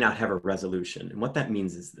that may not have a resolution. And what that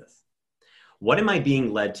means is this. What am I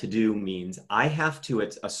being led to do means I have to,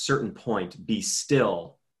 at a certain point, be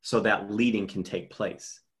still so that leading can take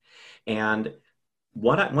place. And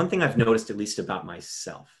one thing I've noticed, at least about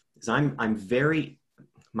myself, is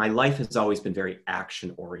my life has always been very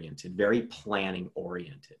action-oriented, very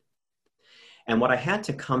planning-oriented. And what I had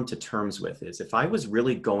to come to terms with is, if I was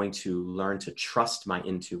really going to learn to trust my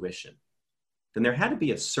intuition, then there had to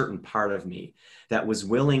be a certain part of me that was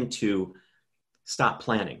willing to stop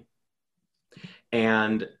planning.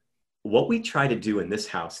 And what we try to do in this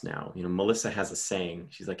house now, Melissa has a saying,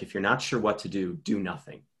 she's like, if you're not sure what to do, do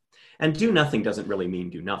nothing. And do nothing doesn't really mean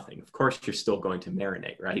do nothing. Of course, you're still going to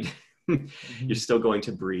marinate, right? Mm-hmm. You're still going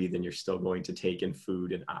to breathe, and you're still going to take in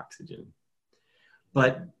food and oxygen.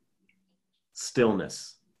 But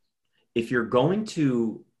stillness. If you're going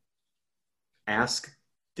to ask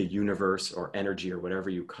the universe or energy or whatever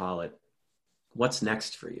you call it, what's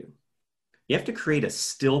next for you? You have to create a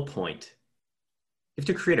still point. You have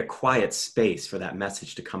to create a quiet space for that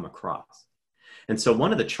message to come across. And so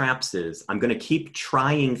one of the traps is, I'm going to keep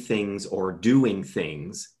trying things or doing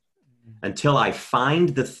things until I find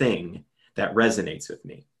the thing that resonates with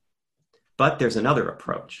me. But there's another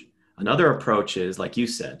approach. Another approach is, like you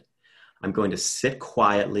said, I'm going to sit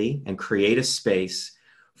quietly and create a space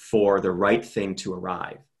for the right thing to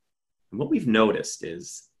arrive. And what we've noticed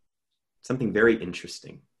is something very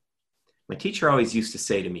interesting. My teacher always used to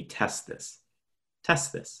say to me, test this,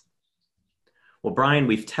 test this. Well, Brian,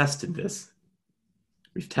 we've tested this.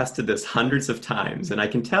 We've tested this hundreds of times. And I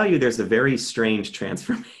can tell you there's a very strange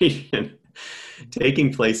transformation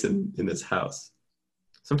taking place in this house.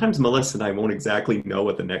 Sometimes Melissa and I won't exactly know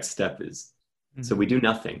what the next step is. Mm-hmm. So we do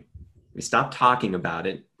nothing. We stop talking about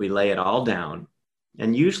it. We lay it all down.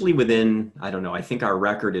 And usually within, I don't know, I think our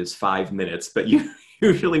record is 5 minutes, but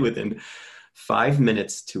usually within 5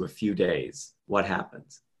 minutes to a few days, what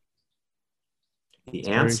happens? The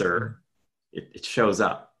answer, it shows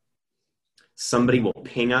up. Somebody will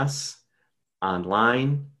ping us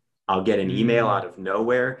online. I'll get an email out of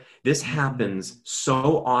nowhere. This happens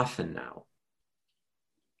so often now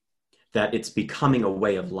that it's becoming a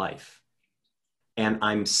way of life. And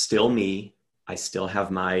I'm still me. I still have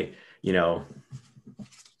my,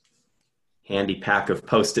 handy pack of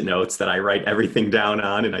Post-it notes that I write everything down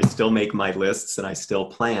on, and I still make my lists and I still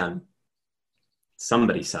plan.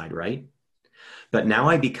 Somebody's side, right? But now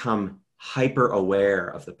I become hyper aware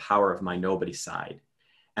of the power of my nobody side.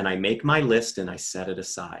 And I make my list and I set it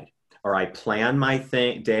aside. Or I plan my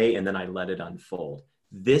day and then I let it unfold.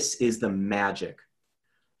 This is the magic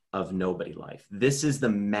of nobody life. This is the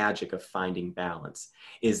magic of finding balance,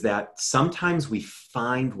 is that sometimes we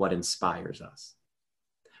find what inspires us,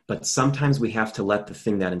 but sometimes we have to let the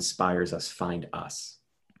thing that inspires us find us.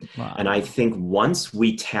 Wow. And I think once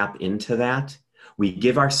we tap into that, we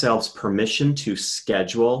give ourselves permission to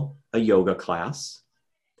schedule a yoga class,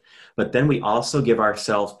 but then we also give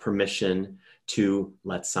ourselves permission to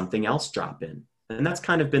let something else drop in. And that's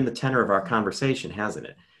kind of been the tenor of our conversation, hasn't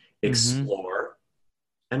it? Explore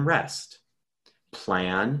and rest,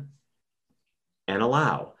 plan and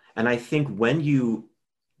allow. And I think when you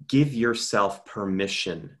give yourself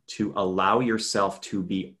permission to allow yourself to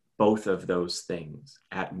be both of those things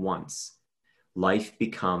at once, life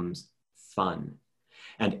becomes fun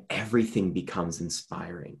and everything becomes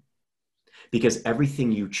inspiring. Because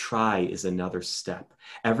everything you try is another step.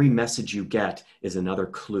 Every message you get is another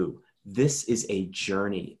clue. This is a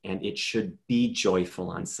journey and it should be joyful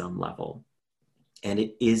on some level. And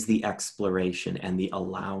it is the exploration and the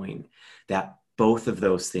allowing that both of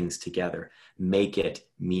those things together make it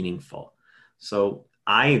meaningful. So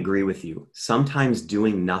I agree with you. Sometimes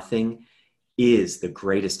doing nothing is the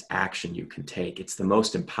greatest action you can take. It's the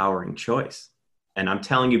most empowering choice. And I'm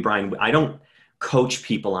telling you, Brian, I don't coach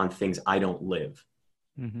people on things I don't live.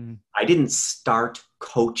 Mm-hmm. I didn't start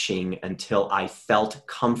coaching until I felt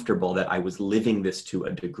comfortable that I was living this to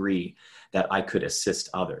a degree that I could assist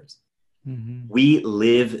others. Mm-hmm. We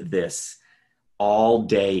live this all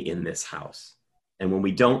day in this house. And when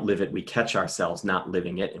we don't live it, we catch ourselves not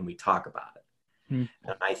living it and we talk about it. Mm-hmm.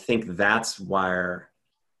 And I think that's why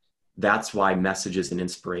messages and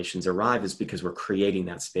inspirations arrive, is because we're creating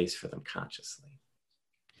that space for them consciously.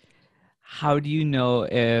 How do you know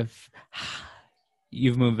if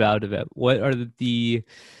you've moved out of it? What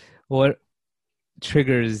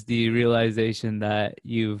triggers the realization that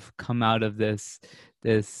you've come out of this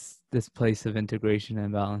place of integration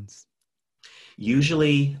and balance?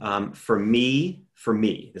 Usually, for me,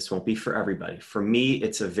 this won't be for everybody. For me,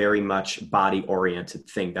 it's a very much body-oriented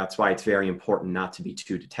thing. That's why it's very important not to be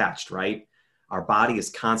too detached, right? Our body is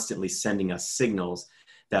constantly sending us signals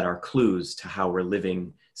that are clues to how we're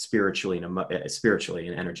living spiritually and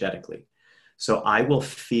energetically. So I will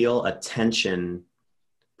feel a tension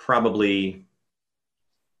probably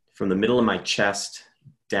from the middle of my chest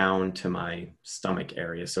down to my stomach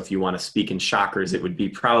area. So if you want to speak in chakras, it would be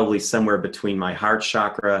probably somewhere between my heart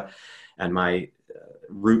chakra and my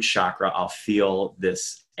root chakra. I'll feel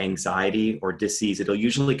this anxiety or dis-ease. It'll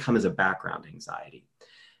usually come as a background anxiety.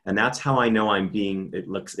 And that's how I know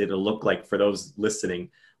it'll look like, for those listening,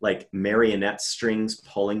 like marionette strings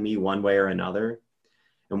pulling me one way or another.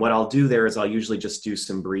 And what I'll do there is I'll usually just do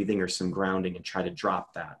some breathing or some grounding and try to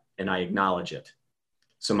drop that. And I acknowledge it.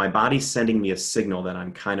 So my body's sending me a signal that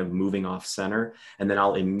I'm kind of moving off center. And then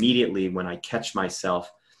I'll immediately, when I catch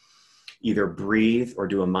myself, either breathe or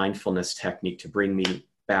do a mindfulness technique to bring me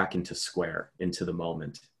back into square, into the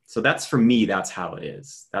moment. So that's, for me, that's how it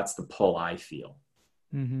is. That's the pull I feel.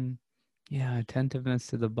 Mm-hmm. Yeah, attentiveness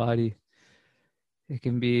to the body. It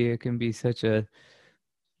can be such a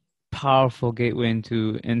powerful gateway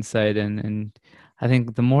into insight, and I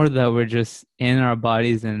think the more that we're just in our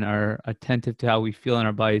bodies and are attentive to how we feel in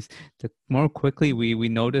our bodies, the more quickly we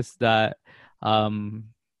notice that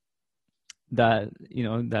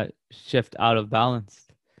that shift out of balance.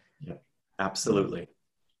 Yeah, absolutely.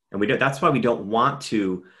 And that's why we don't want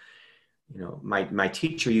to, my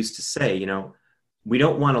teacher used to say, we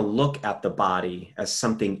don't want to look at the body as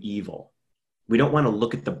something evil. We don't want to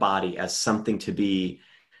look at the body as something to be,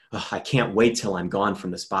 I can't wait till I'm gone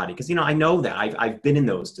from this body. Because, I know that I've been in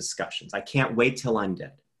those discussions. I can't wait till I'm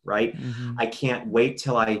dead, right? Mm-hmm. I can't wait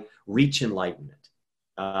till I reach enlightenment.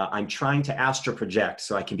 I'm trying to astral project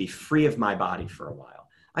so I can be free of my body for a while.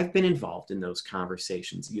 I've been involved in those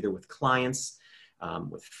conversations, either with clients,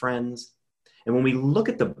 with friends. And when we look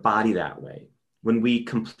at the body that way, when we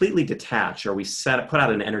completely detach, or we put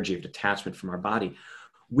out an energy of detachment from our body,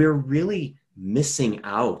 we're really missing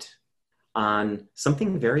out on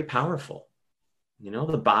something very powerful.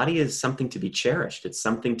 The body is something to be cherished. It's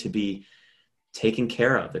something to be taken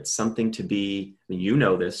care of. It's something to be,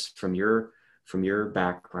 this from your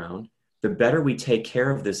background. The better we take care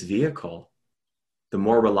of this vehicle, the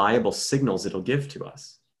more reliable signals it'll give to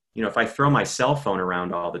us. If I throw my cell phone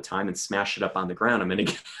around all the time and smash it up on the ground, I'm going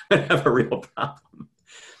to have a real problem.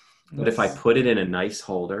 But if I put it in a nice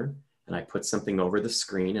holder and I put something over the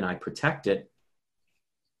screen and I protect it,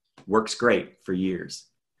 works great for years.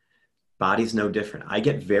 Body's no different. I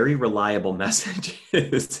get very reliable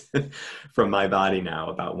messages from my body now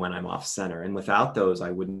about when I'm off center. And without those,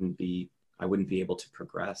 I wouldn't be able to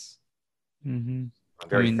progress. Mm-hmm. I'm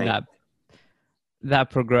very thankful.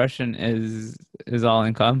 That progression is all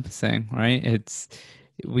encompassing, right?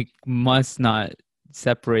 We must not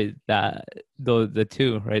separate the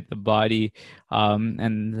two, right? The body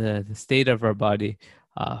and the state of our body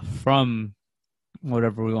from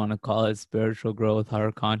whatever we want to call it, spiritual growth,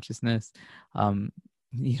 higher consciousness.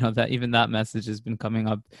 That even that message has been coming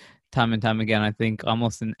up time and time again. I think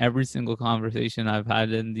almost in every single conversation I've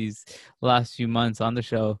had in these last few months on the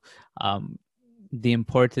show, the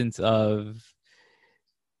importance of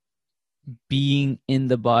being in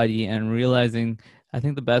the body and realizing I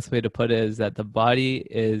think the best way to put it is that the body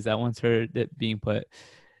is, I once heard it being put,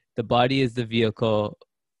 the body is the vehicle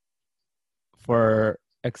for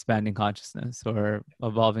expanding consciousness or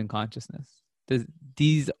evolving consciousness.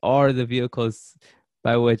 These are the vehicles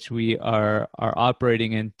by which we are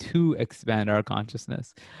operating in to expand our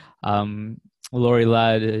consciousness. Lori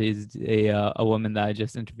Ladd is a woman that I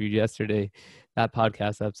just interviewed yesterday. That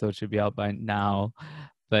podcast episode should be out by now.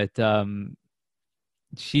 But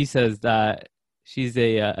she says that she's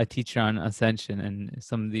a teacher on ascension and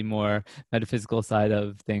some of the more metaphysical side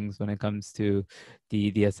of things when it comes to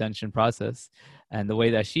the ascension process. And the way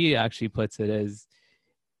that she actually puts it is,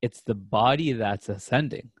 it's the body that's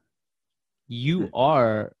ascending. You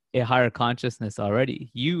are a higher consciousness already.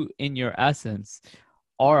 You, in your essence,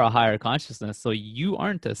 are a higher consciousness. So you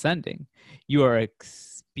aren't ascending. You are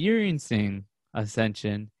experiencing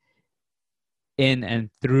ascension in and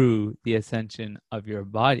through the ascension of your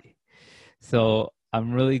body. So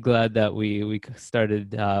I'm really glad that we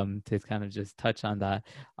started to kind of just touch on that,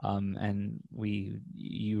 and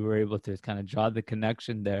you were able to kind of draw the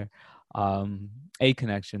connection there, a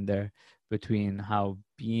connection there between how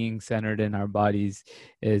being centered in our bodies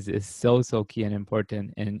is so key and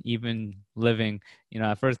important. And even living,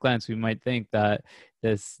 at first glance, we might think that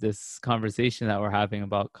this conversation that we're having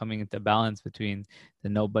about coming into balance between the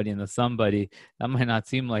nobody and the somebody, that might not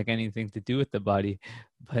seem like anything to do with the body,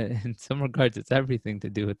 but in some regards, it's everything to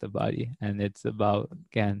do with the body. And it's about,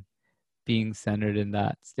 again, being centered in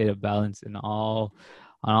that state of balance on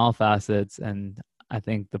all facets. And I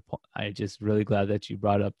think I just really glad that you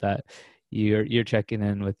brought up that you're checking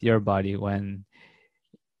in with your body and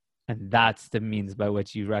that's the means by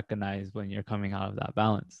which you recognize when you're coming out of that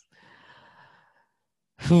balance.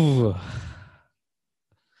 Whew.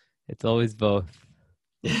 It's always both.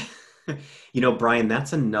 Brian,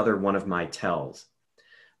 that's another one of my tells.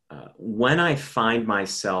 When I find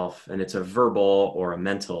myself, and it's a verbal or a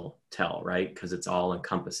mental tell, right? Because it's all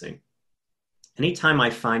encompassing. Anytime I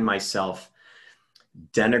find myself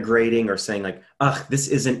denigrating or saying like, ugh, this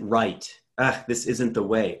isn't right. Ugh, this isn't the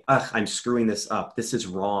way. Ugh, I'm screwing this up. This is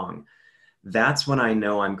wrong. That's when I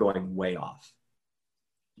know I'm going way off.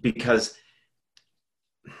 Because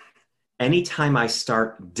anytime I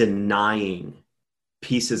start denying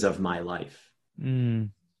pieces of my life,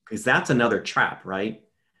 because that's another trap, right?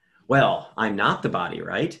 Well, I'm not the body,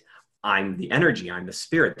 right? I'm the energy, I'm the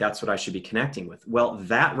spirit. That's what I should be connecting with. Well,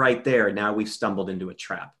 that right there, now we've stumbled into a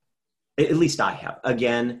trap. At least I have.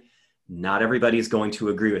 Again, not everybody is going to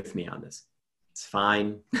agree with me on this. It's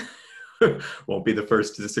fine. Won't be the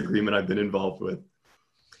first disagreement I've been involved with.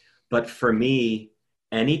 But for me,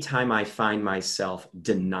 anytime I find myself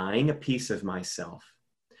denying a piece of myself,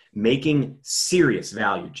 making serious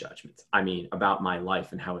value judgments, about my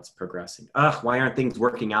life and how it's progressing. Ugh, why aren't things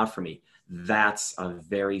working out for me? That's a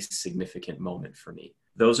very significant moment for me.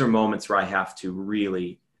 Those are moments where I have to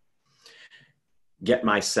really get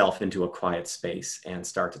myself into a quiet space and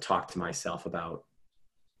start to talk to myself about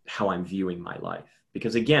how I'm viewing my life.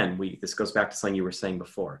 Because again, this goes back to something you were saying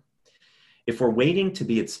before. If we're waiting to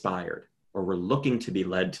be inspired or we're looking to be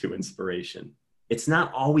led to inspiration, it's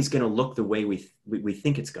not always going to look the way we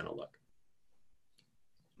think it's going to look.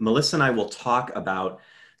 Melissa and I will talk about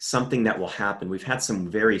something that will happen. We've had some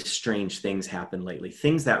very strange things happen lately,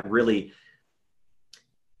 things that really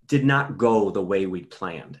did not go the way we'd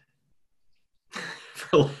planned,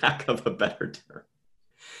 for lack of a better term.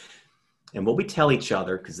 And what we tell each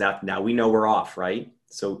other, because now we know we're off, right?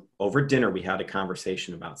 So over dinner, we had a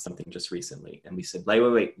conversation about something just recently. And we said,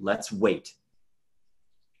 wait, let's wait.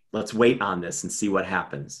 Let's wait on this and see what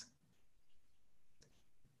happens.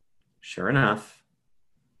 Sure enough,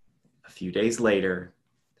 a few days later,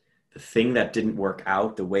 the thing that didn't work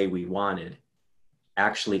out the way we wanted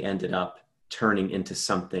actually ended up turning into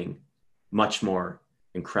something much more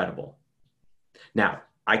incredible. Now,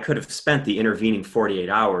 I could have spent the intervening 48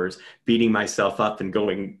 hours beating myself up and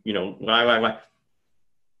going, why?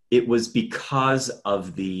 It was because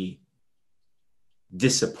of the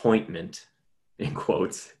disappointment, in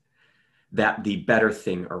quotes, that the better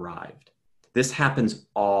thing arrived. This happens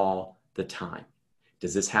all the time.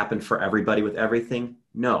 Does this happen for everybody with everything?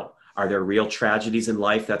 No. Are there real tragedies in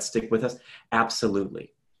life that stick with us?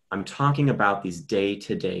 Absolutely. I'm talking about these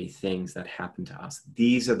day-to-day things that happen to us.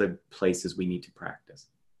 These are the places we need to practice.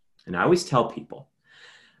 And I always tell people,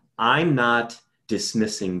 I'm not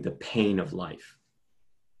dismissing the pain of life.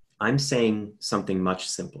 I'm saying something much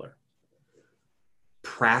simpler.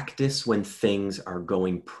 Practice when things are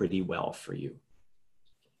going pretty well for you.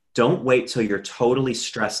 Don't wait till you're totally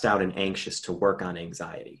stressed out and anxious to work on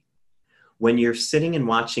anxiety. When you're sitting and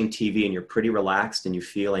watching TV and you're pretty relaxed and you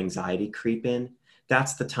feel anxiety creep in,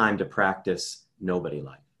 that's the time to practice nobody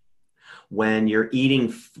life. When you're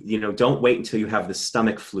eating, don't wait until you have the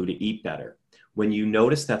stomach flu to eat better. When you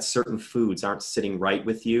notice that certain foods aren't sitting right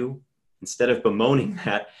with you, instead of bemoaning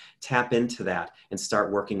that, tap into that and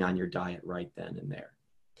start working on your diet right then and there.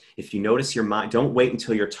 If you notice your mind, don't wait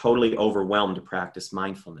until you're totally overwhelmed to practice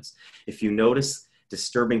mindfulness. If you notice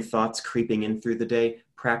disturbing thoughts creeping in through the day,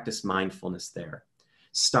 practice mindfulness there.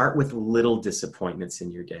 Start with little disappointments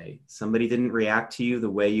in your day. Somebody didn't react to you the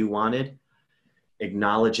way you wanted.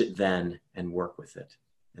 Acknowledge it then and work with it.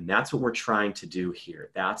 And that's what we're trying to do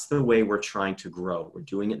here. That's the way we're trying to grow. We're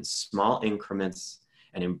doing it in small increments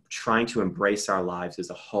and trying to embrace our lives as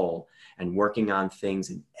a whole and working on things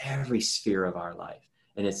in every sphere of our life.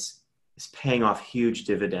 And it's paying off huge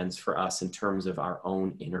dividends for us in terms of our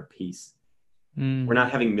own inner peace. We're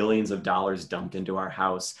not having millions of dollars dumped into our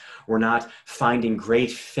house. We're not finding great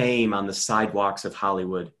fame on the sidewalks of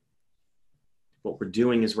Hollywood. What we're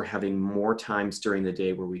doing is we're having more times during the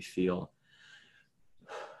day where we feel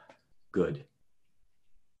good.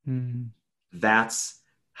 That's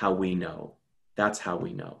how we know. That's how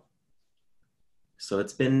we know. So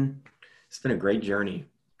it's been a great journey.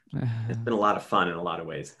 It's been a lot of fun in a lot of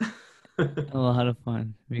ways. A lot of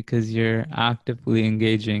fun because you're actively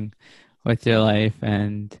engaging with your life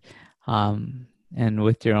and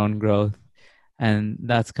with your own growth, and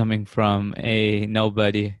that's coming from a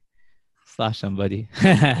nobody / somebody.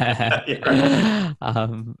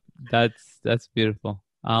 That's beautiful.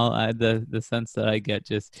 I'll add the sense that I get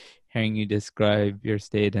just hearing you describe your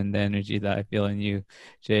state and the energy that I feel in you,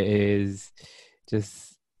 Jay, is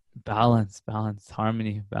just balance,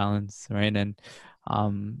 harmony, balance, right? And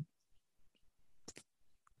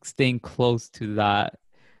staying close to that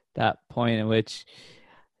point in which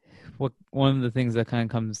one of the things that kind of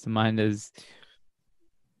comes to mind is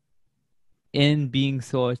in being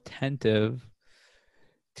so attentive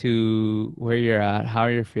to where you're at, how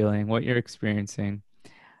you're feeling, what you're experiencing,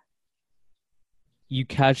 you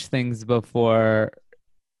catch things before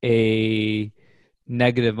a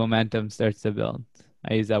negative momentum starts to build.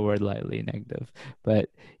 I use that word lightly, negative, but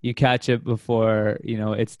you catch it before,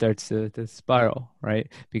 it starts to spiral,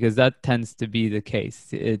 right? Because that tends to be the case.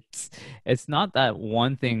 It's not that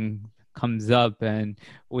one thing comes up and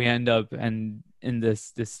we end up in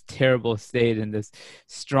this terrible state and this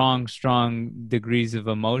strong degrees of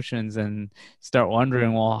emotions and start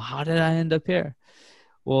wondering, well, how did I end up here?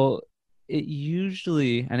 Well, it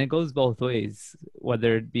usually, and it goes both ways,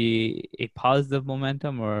 whether it be a positive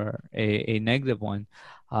momentum or a negative one,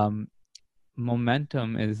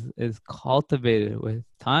 momentum is cultivated with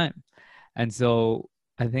time. And so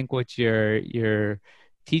I think what you're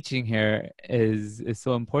teaching here is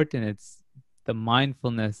so important. It's the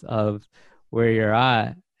mindfulness of where you're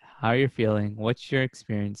at, how you're feeling, what you're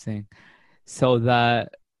experiencing, so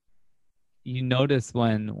that you notice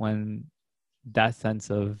when that sense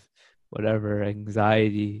of whatever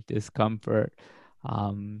anxiety, discomfort,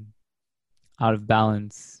 out of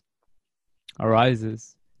balance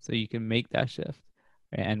arises, so you can make that shift.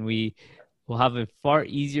 Right? And we will have a far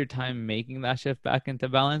easier time making that shift back into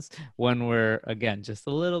balance when we're, again, just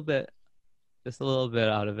a little bit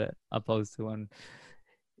out of it, opposed to when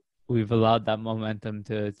we've allowed that momentum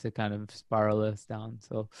to kind of spiral us down.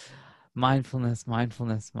 So mindfulness.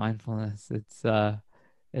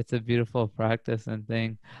 It's a beautiful practice and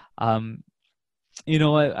thing. I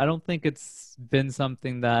don't think it's been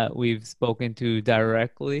something that we've spoken to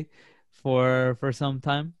directly for some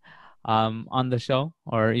time on the show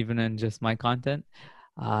or even in just my content.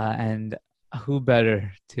 And who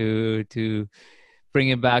better to bring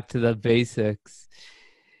it back to the basics?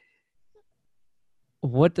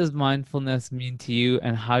 What does mindfulness mean to you,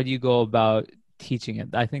 and how do you go about teaching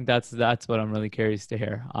it? I think that's what I'm really curious to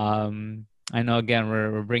hear. I know, again,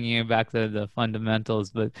 we're bringing it back to the fundamentals,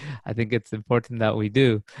 but I think it's important that we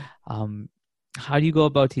do. How do you go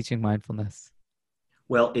about teaching mindfulness?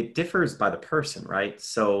 Well, it differs by the person, right?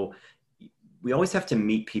 So we always have to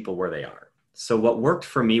meet people where they are. So what worked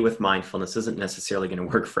for me with mindfulness isn't necessarily going to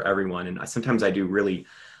work for everyone. And sometimes I do really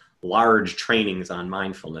large trainings on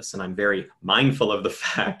mindfulness, and I'm very mindful of the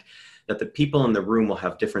fact that the people in the room will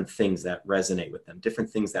have different things that resonate with them,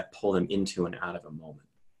 different things that pull them into and out of a moment.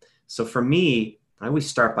 So for me, I always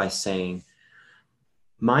start by saying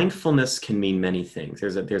mindfulness can mean many things.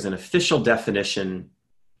 There's an official definition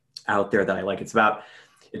out there that I like. It's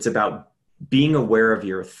about being aware of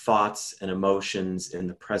your thoughts and emotions in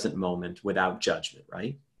the present moment without judgment,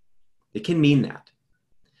 right? It can mean that,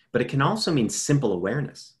 but it can also mean simple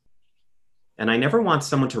awareness. And I never want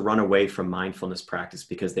someone to run away from mindfulness practice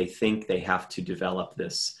because they think they have to develop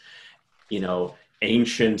this,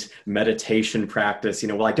 ancient meditation practice.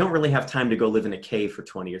 Well, I don't really have time to go live in a cave for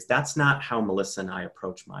 20 years. That's not how Melissa and I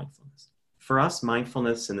approach mindfulness. For us,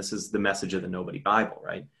 mindfulness, and this is the message of the Nobody Bible,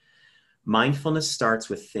 right? Mindfulness starts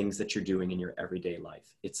with things that you're doing in your everyday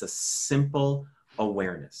life. It's a simple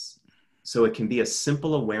awareness. So it can be a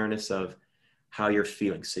simple awareness of how you're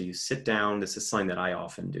feeling. So you sit down. This is something that I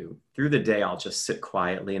often do. Through the day, I'll just sit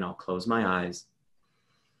quietly and I'll close my eyes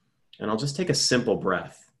and I'll just take a simple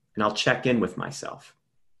breath and I'll check in with myself.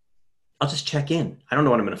 I'll just check in. I don't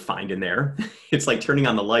know what I'm going to find in there. It's like turning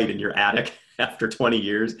on the light in your attic after 20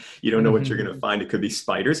 years. You don't know what you're going to find. It could be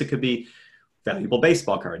spiders. It could be valuable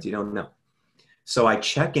baseball cards. You don't know. So I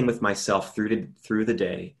check in with myself through the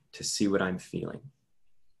day to see what I'm feeling.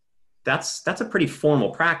 That's a pretty formal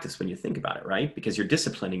practice when you think about it, right? Because you're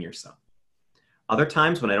disciplining yourself. Other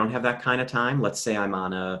times when I don't have that kind of time, let's say I'm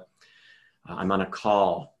on a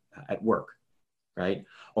call at work, right?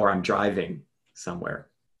 Or I'm driving somewhere,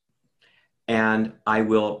 and I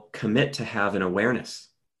will commit to have an awareness.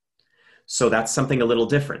 So that's something a little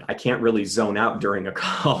different. I can't really zone out during a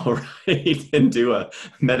call, right? And do a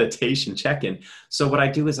meditation check-in. So what I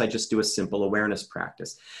do is I just do a simple awareness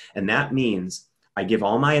practice. And that means I give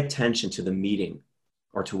all my attention to the meeting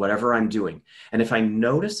or to whatever I'm doing. And if I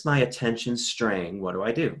notice my attention straying, what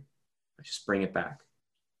do? I just bring it back.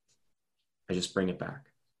 I just bring it back.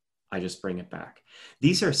 I just bring it back.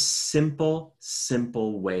 These are simple,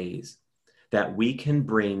 simple ways that we can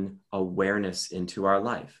bring awareness into our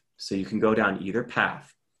life. So you can go down either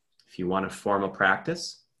path. If you want a formal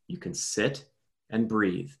practice, you can sit and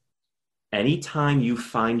breathe. Anytime you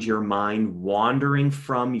find your mind wandering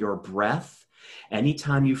from your breath,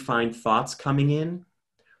 anytime you find thoughts coming in,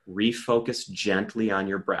 refocus gently on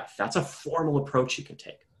your breath. That's a formal approach you can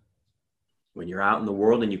take. When you're out in the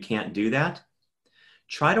world and you can't do that,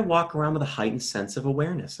 try to walk around with a heightened sense of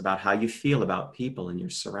awareness about how you feel about people and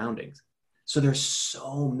your surroundings. So there's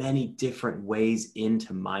so many different ways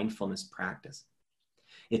into mindfulness practice.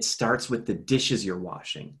 It starts with the dishes you're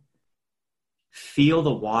washing. Feel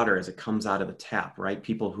the water as it comes out of the tap, right?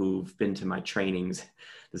 People who've been to my trainings,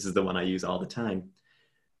 this is the one I use all the time.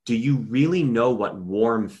 Do you really know what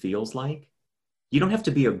warm feels like? You don't have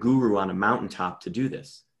to be a guru on a mountaintop to do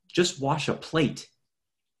this. Just wash a plate.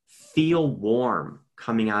 Feel warm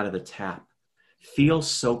coming out of the tap. Feel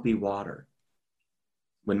soapy water.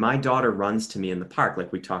 When my daughter runs to me in the park,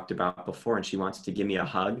 like we talked about before, and she wants to give me a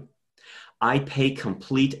hug, I pay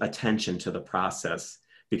complete attention to the process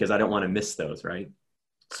because I don't want to miss those, right?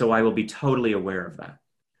 So I will be totally aware of that.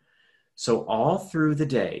 So all through the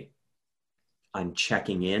day, I'm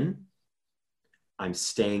checking in, I'm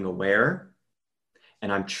staying aware,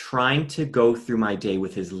 and I'm trying to go through my day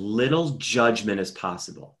with as little judgment as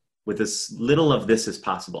possible, with as little of this as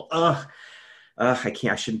possible.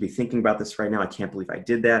 I shouldn't be thinking about this right now. I can't believe I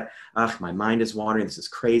did that. My mind is wandering. This is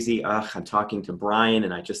crazy. I'm talking to Brian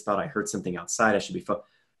and I just thought I heard something outside. I should be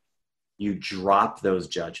You drop those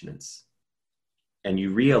judgments and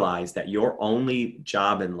you realize that your only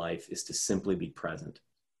job in life is to simply be present.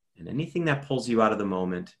 And anything that pulls you out of the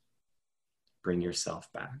moment, bring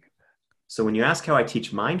yourself back. So when you ask how I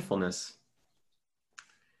teach mindfulness,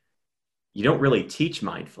 you don't really teach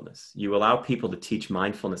mindfulness. You allow people to teach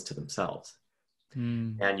mindfulness to themselves.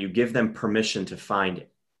 And you give them permission to find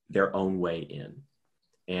their own way in.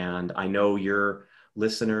 And I know your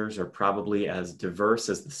listeners are probably as diverse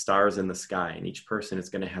as the stars in the sky, and each person is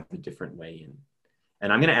going to have a different way in.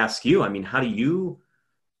 And I'm going to ask you, how do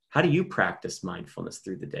you practice mindfulness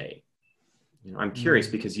through the day? I'm curious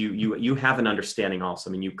because you have an understanding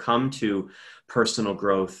also. You come to personal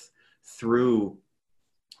growth through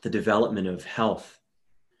the development of health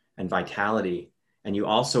and vitality. And you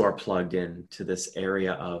also are plugged in to this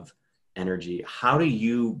area of energy. How do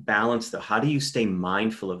you balance how do you stay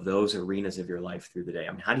mindful of those arenas of your life through the day?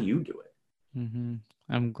 How do you do it? Mm-hmm.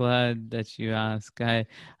 I'm glad that you asked. I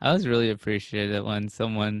was really appreciative when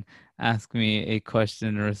someone asked me a question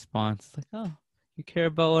and response. Like, oh, you care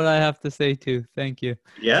about what I have to say too. Thank you.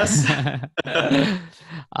 Yes. I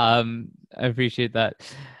appreciate that.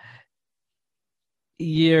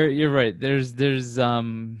 You're right. There's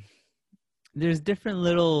different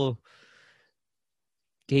little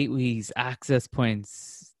gateways, access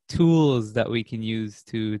points, tools that we can use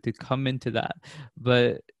to come into that.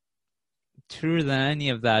 But truer than any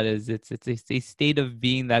of that is it's a state of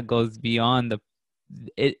being that goes beyond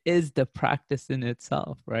it is the practice in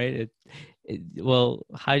itself, right? Well,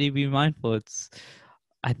 how do you be mindful?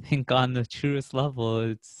 I think on the truest level,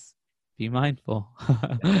 it's be mindful.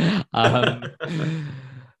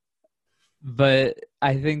 But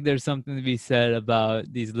I think there's something to be said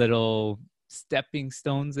about these little stepping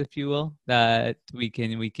stones, if you will, that we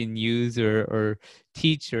can use or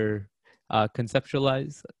teach or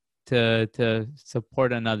conceptualize to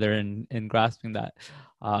support another in grasping that.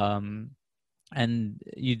 And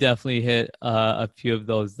you definitely hit a few of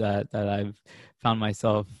those that I've found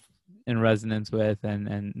myself in resonance with,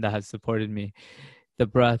 and that has supported me. The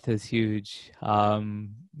breath is huge.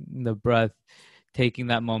 The breath, taking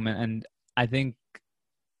that moment, and I think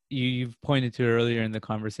you've pointed to earlier in the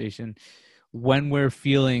conversation, when we're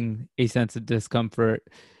feeling a sense of discomfort,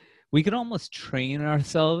 we can almost train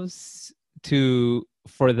ourselves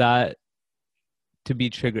for that to be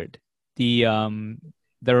triggered. The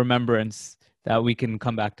remembrance that we can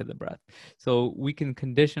come back to the breath. So we can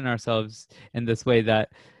condition ourselves in this way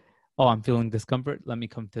that, oh, I'm feeling discomfort, let me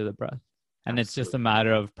come to the breath. And Absolutely. It's just a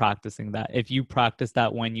matter of practicing that. If you practice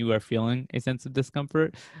that when you are feeling a sense of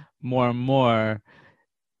discomfort, more and more,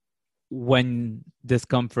 when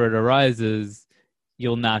discomfort arises,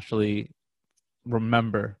 you'll more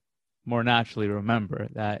naturally remember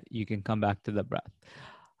that you can come back to the breath.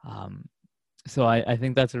 So I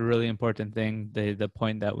think that's a really important thing, the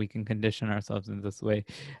point that we can condition ourselves in this way.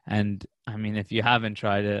 And I mean, if you haven't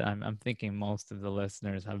tried it, I'm thinking most of the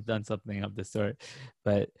listeners have done something of the sort,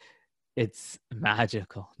 but it's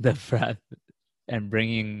magical, the breath and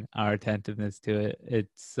bringing our attentiveness to it.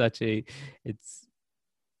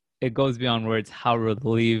 It goes beyond words how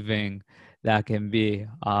relieving that can be.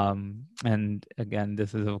 And again,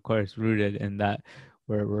 this is of course rooted in that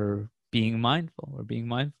we're being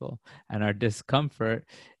mindful, and our discomfort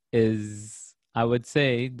is, I would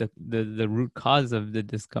say, the root cause of the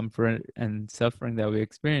discomfort and suffering that we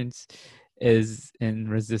experience is in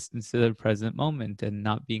resistance to the present moment and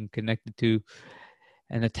not being connected to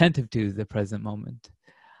and attentive to the present moment.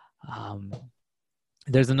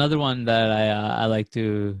 There's another one that I like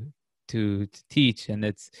to teach, and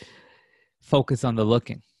it's focus on the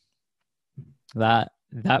looking. That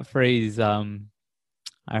phrase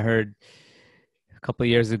I heard a couple of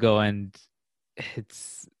years ago, and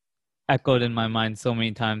it's echoed in my mind so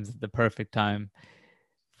many times at the perfect time.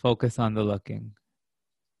 Focus on the looking.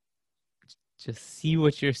 Just see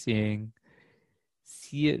what you're seeing.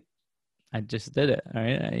 See it. I just did it. All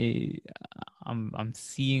right. I'm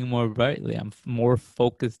seeing more brightly. I'm more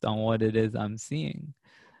focused on what it is I'm seeing.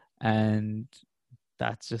 And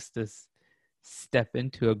that's just this step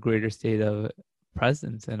into a greater state of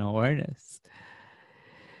presence and awareness.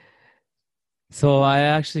 So I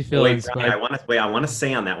actually feel inspired. I want to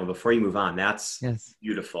say on that one before you move on. That's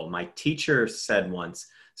beautiful. My teacher said once,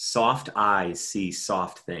 soft eyes see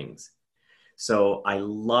soft things. So I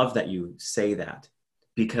love that you say that,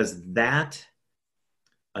 because that,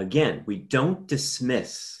 again, we don't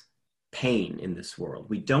dismiss pain in this world.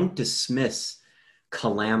 We don't dismiss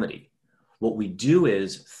calamity. What we do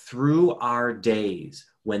is, through our days,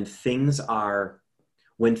 when things are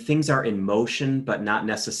in motion, but not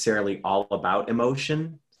necessarily all about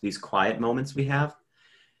emotion, these quiet moments we have,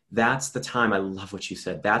 that's the time, I love what you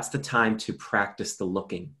said, that's the time to practice the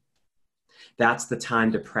looking. That's the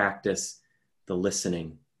time to practice the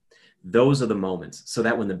listening. Those are the moments, so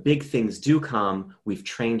that when the big things do come, we've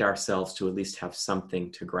trained ourselves to at least have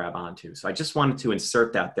something to grab onto. So I just wanted to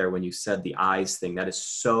insert that there when you said the eyes thing. That is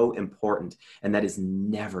so important, and that is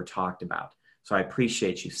never talked about. So I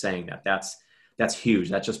appreciate you saying that. That's huge.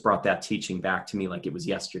 That just brought that teaching back to me like it was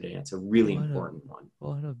yesterday. It's a really important one.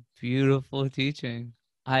 What a beautiful teaching.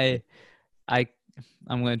 I'm going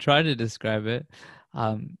to try to describe it.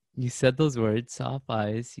 You said those words, soft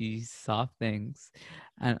eyes, see soft things.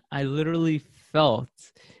 And I literally felt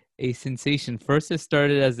a sensation. First, it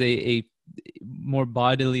started as a more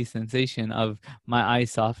bodily sensation of my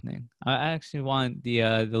eyes softening. I actually want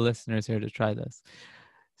the listeners here to try this.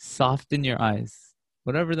 Soften your eyes,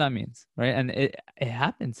 whatever that means, right? And it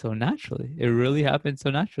happens so naturally. It really happens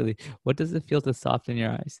so naturally. What does it feel to soften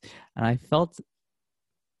your eyes? And I felt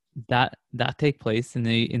that take place in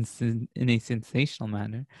a sensational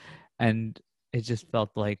manner, and it just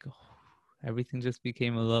felt like everything just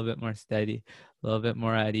became a little bit more steady, a little bit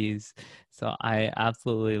more at ease. So I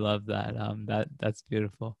absolutely love that. That's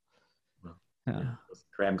beautiful. Well, yeah.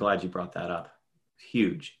 I'm glad you brought that up.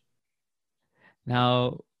 Huge.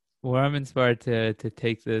 Now, where I'm inspired to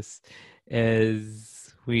take this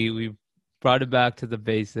is we brought it back to the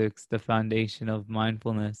basics, the foundation of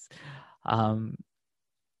mindfulness.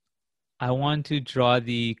 I want to draw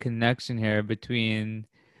the connection here between,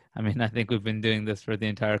 I mean, I think we've been doing this for the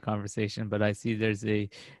entire conversation, but I see there's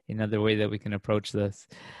another way that we can approach this.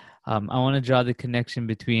 I want to draw the connection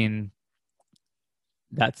between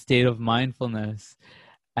that state of mindfulness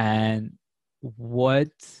and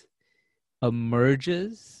what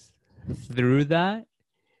emerges through that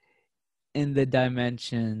in the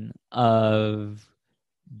dimension of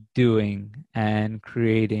doing and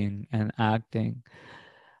creating and acting.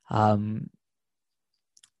 Um,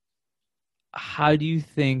 how do you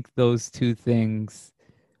think those two things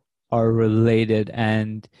are related,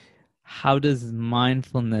 and how does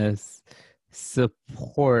mindfulness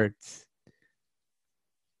support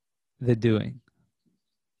the doing?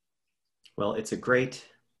 Well, it's a great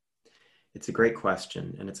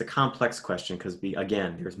question, and it's a complex question because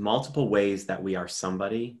again, there's multiple ways that we are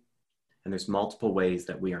somebody, and there's multiple ways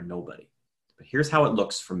that we are nobody. But here's how it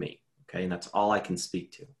looks for me, okay? And that's all I can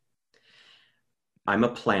speak to. I'm a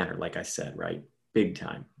planner, like I said, right? Big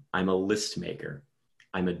time. I'm a list maker.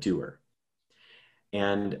 I'm a doer.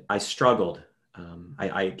 And I struggled.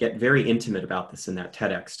 I get very intimate about this in that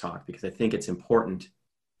TEDx talk because I think it's important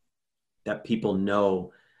that people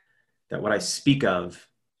know that what I speak of,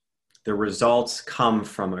 the results come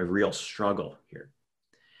from a real struggle here.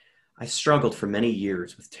 I struggled for many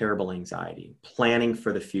years with terrible anxiety, planning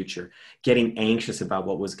for the future, getting anxious about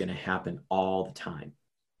what was going to happen all the time.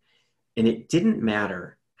 And it didn't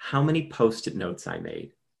matter how many Post-it notes I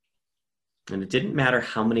made. And it didn't matter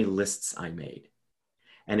how many lists I made.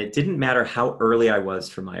 And it didn't matter how early I was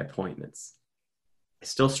for my appointments. I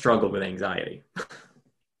still struggled with anxiety.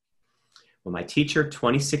 Well, my teacher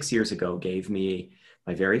 26 years ago gave me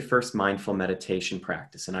my very first mindful meditation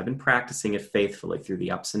practice, and I've been practicing it faithfully through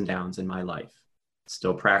the ups and downs in my life.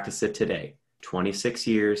 Still practice it today. 26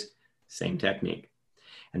 years, same technique.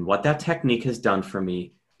 And what that technique has done for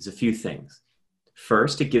me is a few things.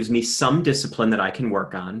 First, it gives me some discipline that I can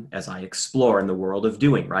work on as I explore in the world of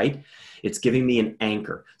doing, right? It's giving me an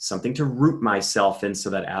anchor, something to root myself in so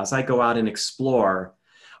that as I go out and explore,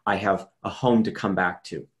 I have a home to come back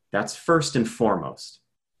to. That's first and foremost,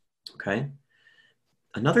 okay?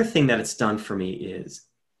 Another thing that it's done for me is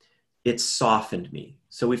it's softened me.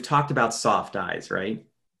 So we've talked about soft eyes, right?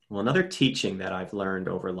 Well, another teaching that I've learned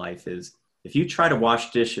over life is if you try to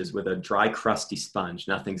wash dishes with a dry, crusty sponge,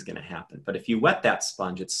 nothing's going to happen. But if you wet that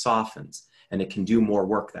sponge, it softens and it can do more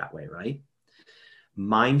work that way, right?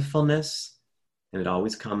 Mindfulness, and it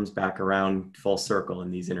always comes back around full circle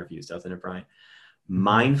in these interviews, doesn't it, Brian?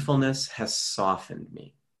 Mindfulness has softened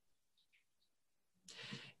me.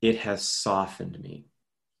 It has softened me.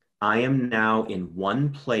 I am now in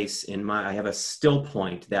one place I have a still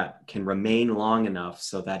point that can remain long enough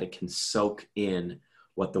so that it can soak in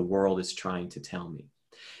what the world is trying to tell me.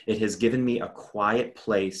 It has given me a quiet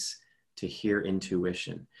place to hear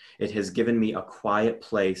intuition. It has given me a quiet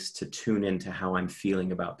place to tune into how I'm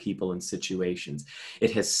feeling about people and situations.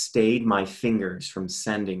 It has stayed my fingers from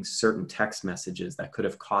sending certain text messages that could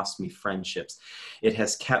have cost me friendships. It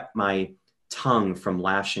has kept my tongue from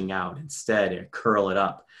lashing out. Instead, I curl it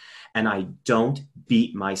up. And I don't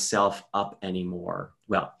beat myself up anymore.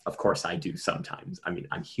 Well, of course I do sometimes. I mean,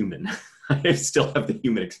 I'm human. I still have the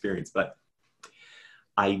human experience, but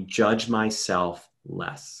I judge myself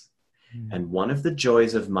less. And one of the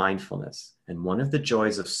joys of mindfulness and one of the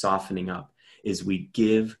joys of softening up is we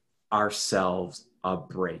give ourselves a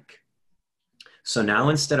break. So now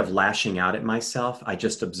instead of lashing out at myself, I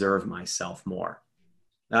just observe myself more.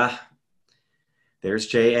 There's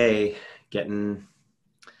J.A. getting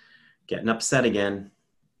upset again.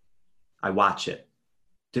 I watch it.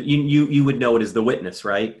 You would know it as the witness,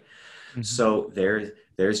 right? Mm-hmm. So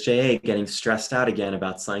there's J.A. getting stressed out again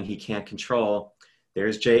about something he can't control.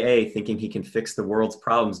 There's J.A. thinking he can fix the world's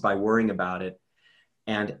problems by worrying about it.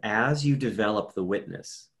 And as you develop the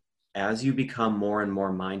witness, as you become more and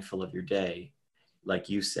more mindful of your day, like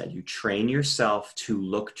you said, you train yourself to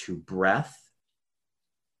look to breath,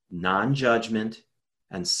 non-judgment,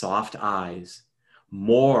 and soft eyes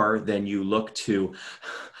more than you look to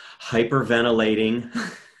hyperventilating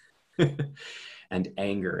and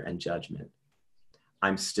anger and judgment.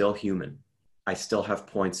 I'm still human. I still have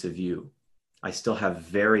points of view. I still have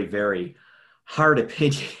very, very hard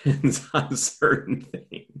opinions on certain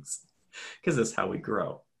things because that's how we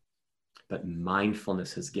grow. But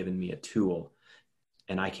mindfulness has given me a tool,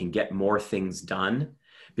 and I can get more things done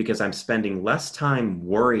because I'm spending less time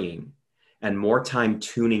worrying and more time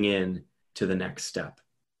tuning in to the next step.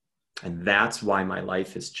 And that's why my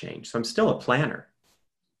life has changed. So I'm still a planner.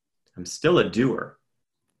 I'm still a doer.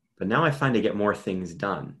 But now I find I get more things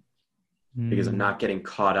done because I'm not getting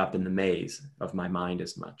caught up in the maze of my mind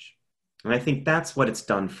as much. And I think that's what it's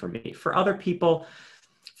done for me. For other people,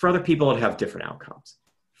 it'll have different outcomes.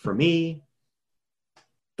 For me,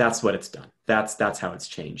 that's what it's done. That's how it's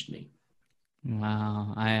changed me.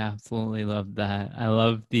 Wow, I absolutely love that. I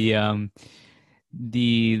love the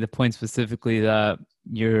point specifically that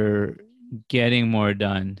you're getting more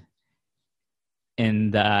done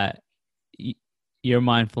in that your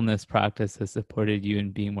mindfulness practice has supported you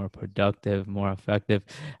in being more productive, more effective.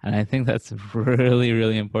 And I think that's really,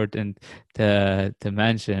 really important to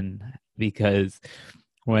mention, because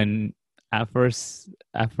when at first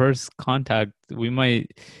contact, we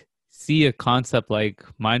might see a concept like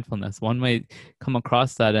mindfulness. One might come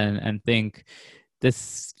across that and think,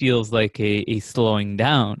 this feels like a slowing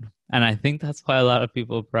down. And I think that's why a lot of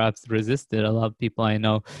people perhaps resist it. A lot of people I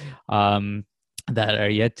know that are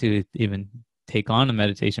yet to even take on a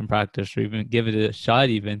meditation practice or even give it a shot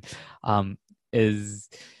even, is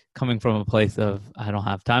coming from a place of, I don't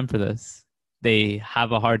have time for this. They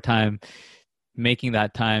have a hard time making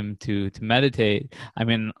that time to meditate. I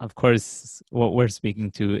mean, of course, what we're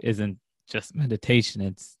speaking to isn't just meditation,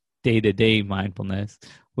 it's day-to-day mindfulness,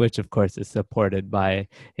 which of course is supported by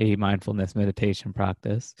a mindfulness meditation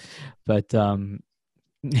practice. But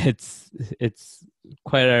it's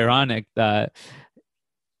quite ironic that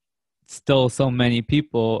still so many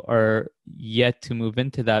people are yet to move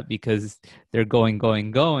into that, because they're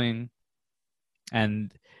going,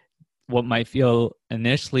 and what might feel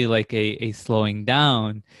initially like a slowing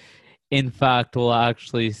down, in fact, will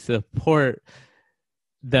actually support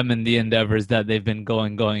them in the endeavors that they've been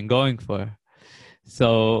going for.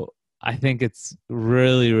 So I think it's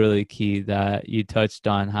really, really key that you touched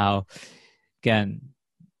on how, again,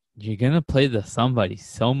 you're going to play the somebody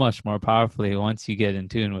so much more powerfully once you get in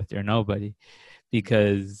tune with your nobody.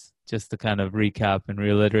 Because just to kind of recap and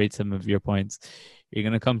reiterate some of your points, you're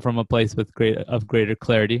going to come from a place with greater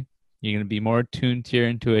clarity. You're going to be more tuned to your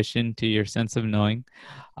intuition, to your sense of knowing,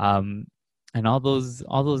 and all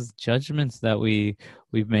those judgments that we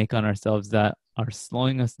make on ourselves that are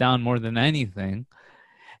slowing us down more than anything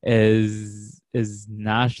is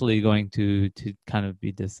naturally going to kind of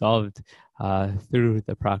be dissolved through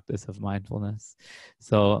the practice of mindfulness.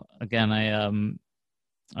 So again,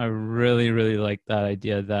 I really, really like that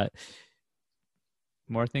idea that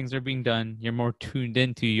more things are being done. You're more tuned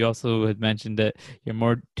into. You also had mentioned that you're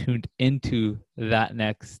more tuned into that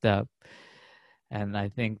next step, and I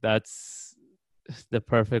think that's the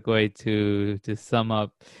perfect way to sum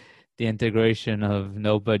up the integration of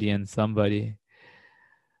nobody and somebody.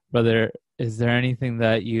 Brother, is there anything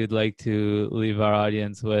that you'd like to leave our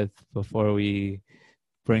audience with before we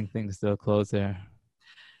bring things to a close there?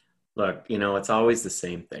 Look, it's always the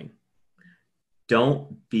same thing.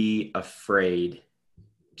 Don't be afraid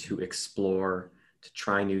to explore, to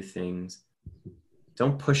try new things.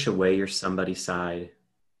 Don't push away your somebody side.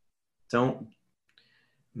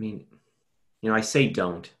 I say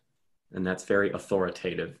don't, and that's very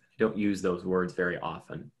authoritative. I don't use those words very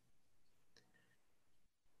often.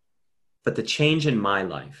 But the change in my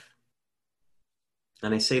life,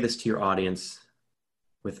 and I say this to your audience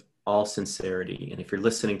with all sincerity, and if you're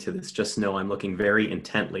listening to this, just know I'm looking very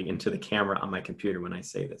intently into the camera on my computer when I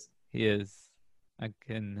say this. He is. I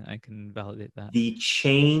can validate that. The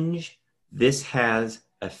change this has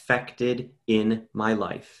affected in my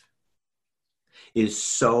life is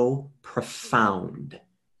so profound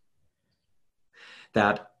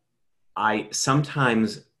that I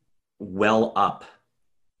sometimes well up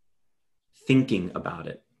thinking about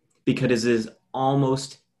it, because it is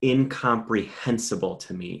almost incomprehensible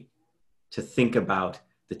to me to think about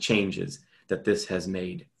the changes that this has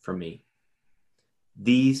made for me.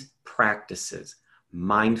 These practices,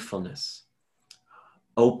 mindfulness,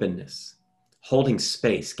 openness, holding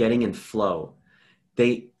space, getting in flow,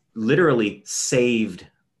 they literally saved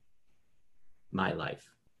my life.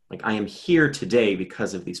 Like, I am here today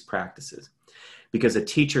because of these practices, because a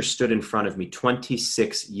teacher stood in front of me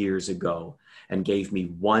 26 years ago and gave me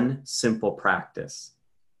one simple practice.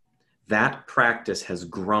 That practice has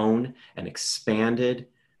grown and expanded,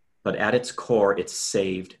 but at its core, it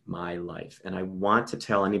saved my life. And I want to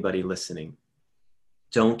tell anybody listening,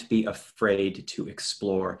 don't be afraid to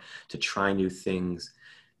explore, to try new things,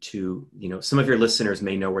 some of your listeners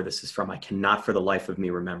may know where this is from. I cannot for the life of me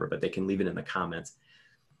remember, but they can leave it in the comments.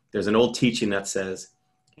 There's an old teaching that says,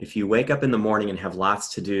 if you wake up in the morning and have lots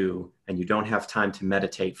to do and you don't have time to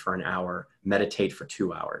meditate for an hour, meditate for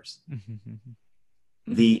 2 hours.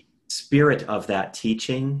 The spirit of that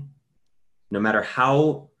teaching, no matter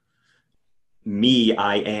how me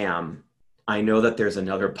I am, I know that there's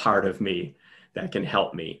another part of me that can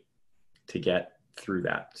help me to get through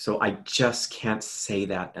that. So I just can't say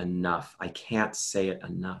that enough. I can't say it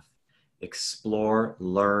enough. Explore,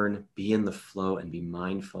 learn, be in the flow, and be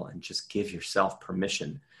mindful, and just give yourself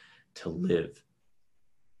permission to live.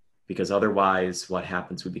 Because otherwise, what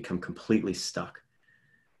happens? We become completely stuck.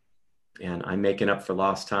 And I'm making up for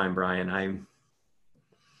lost time, Brian.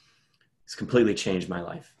 It's completely changed my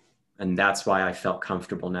life. And that's why I felt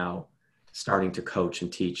comfortable now starting to coach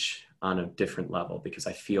and teach on a different level, because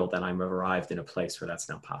I feel that I'm arrived in a place where that's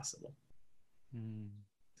now possible.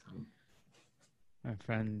 My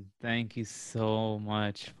friend, thank you so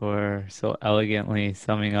much for so elegantly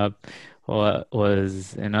summing up what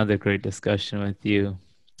was another great discussion with you,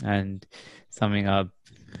 and summing up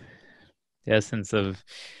the essence of,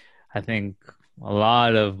 I think, a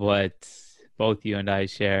lot of what both you and I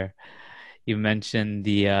share. You mentioned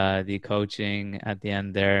the coaching at the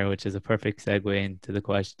end there, which is a perfect segue into the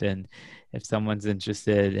question. If someone's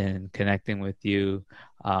interested in connecting with you,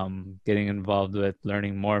 getting involved with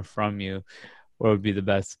learning more from you, where would be the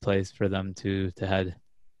best place for them to head?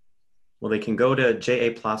 Well, they can go to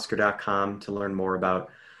japlosker.com to learn more about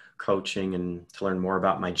coaching and to learn more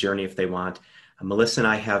about my journey if they want. Melissa and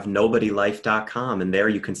I have nobodylife.com, and there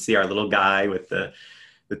you can see our little guy with the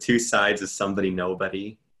two sides of somebody,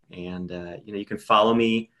 nobody. And you can follow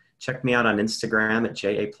me, check me out on Instagram at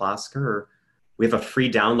japlosker, or we have a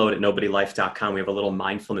free download at nobodylife.com. We have a little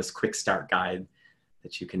mindfulness quick start guide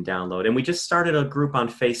that you can download. And we just started a group on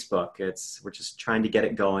Facebook. We're just trying to get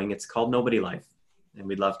it going. It's called Nobody Life, and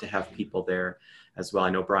we'd love to have people there as well. I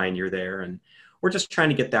know, Brian, you're there, and we're just trying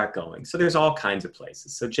to get that going. So there's all kinds of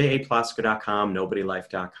places. So japlosker.com,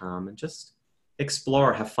 nobodylife.com, and just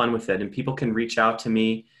explore, have fun with it. And people can reach out to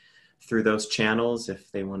me through those channels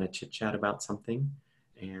if they want to chit chat about something.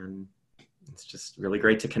 And it's just really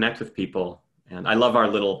great to connect with people. And I love our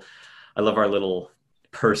little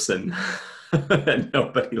person at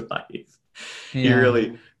Nobody Life. Yeah. He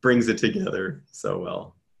really brings it together so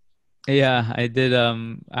well. Yeah, I did.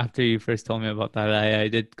 After you first told me about that, I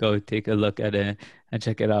did go take a look at it and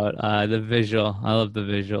check it out. The visual, I love the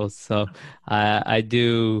visuals. So I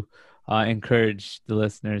do encourage the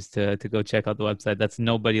listeners to go check out the website. That's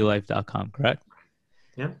nobodylife.com, correct?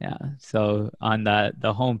 Yeah. Yeah. So on the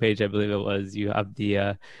homepage, I believe it was, you have the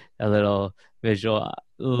a little visual.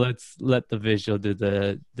 Let's let the visual do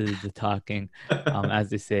the talking. As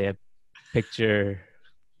they say, a picture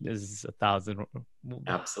is 1,000.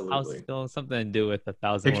 Absolutely. Still something to do with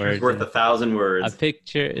 1,000 words. Picture's worth 1,000 words. A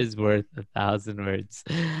picture is worth 1,000 words.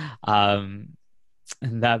 And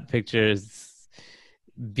that picture is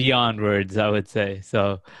beyond words, I would say.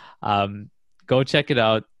 So go check it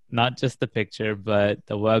out. Not just the picture, but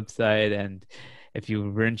the website. And if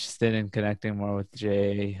you were interested in connecting more with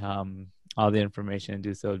Jay, all the information,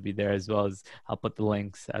 do so would be there, as well as I'll put the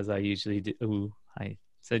links as I usually do. I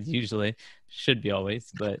said usually, should be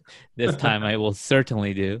always, but this time I will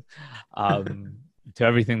certainly do, to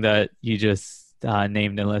everything that you just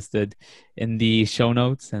named and listed in the show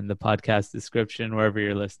notes and the podcast description. Wherever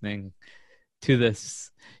you're listening to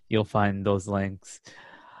this, you'll find those links.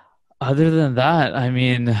 Other than that, I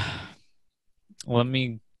mean, let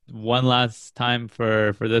me one last time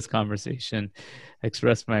for this conversation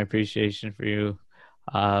express my appreciation for you.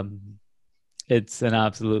 It's an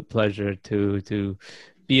absolute pleasure to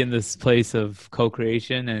be in this place of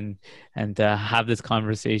co-creation and to have this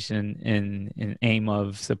conversation in aim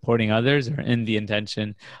of supporting others, or in the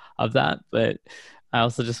intention of that. But I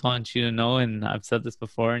also just want you to know, and I've said this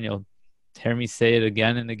before and you'll hear me say it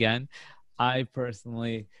again and again, I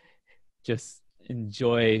personally just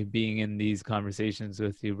enjoy being in these conversations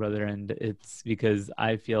with you, brother. And it's because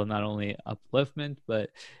I feel not only upliftment,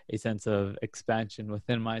 but a sense of expansion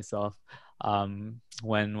within myself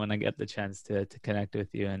when I get the chance to connect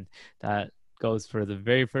with you. And that goes for the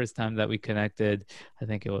very first time that we connected. I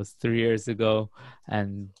think it was 3 years ago,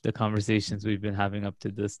 and the conversations we've been having up to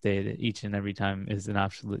this day, each and every time, is an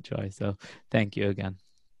absolute joy. So thank you again.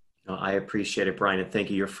 No, I appreciate it, Brian, and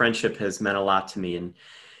thank you. Your friendship has meant a lot to me, and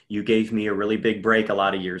you gave me a really big break a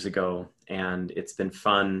lot of years ago, and it's been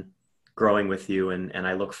fun growing with you, and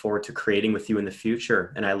I look forward to creating with you in the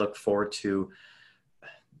future, and I look forward to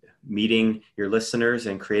meeting your listeners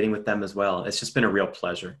and creating with them as well. It's just been a real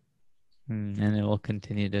pleasure. And it will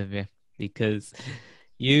continue to be, because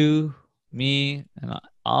you, me, and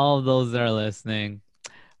all those that are listening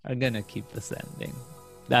are going to keep this ending.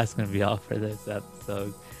 That's going to be all for this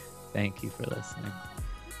episode. Thank you for listening.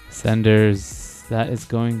 Senders, that is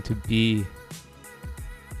going to be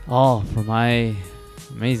all for my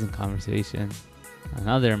amazing conversation.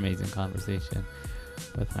 Another amazing conversation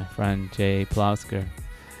with my friend Jay Plosker.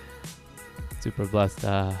 Super blessed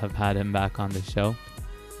to have had him back on the show.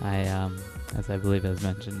 As I believe I was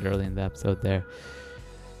mentioned early in the episode there,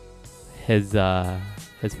 his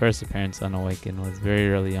first appearance on Awaken was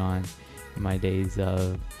very early on in my days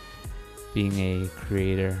of being a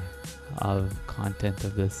creator of content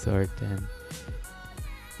of this sort, and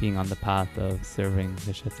being on the path of serving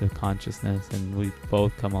the shift of consciousness, and we've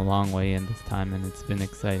both come a long way in this time, and it's been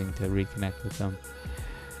exciting to reconnect with them.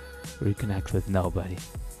 Reconnect with nobody.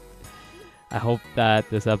 I hope that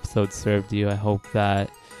this episode served you. I hope that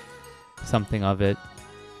something of it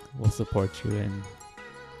will support you in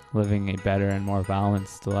living a better and more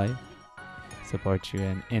balanced life, support you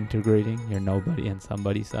in integrating your nobody and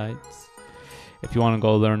somebody sides. If you want to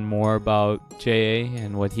go learn more about JA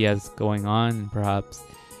and what he has going on, and perhaps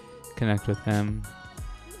connect with him,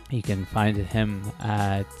 you can find him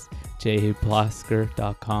at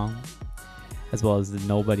japlosker.com, as well as the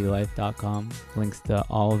nobodylife.com. Links to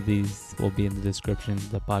all of these will be in the description of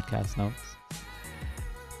the podcast notes.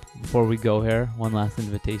 Before we go here, one last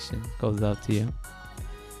invitation goes out to you.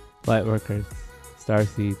 Lightworkers,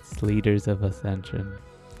 starseeds, leaders of ascension,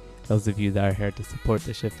 those of you that are here to support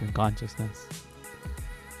the shift in consciousness.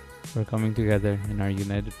 We're coming together in our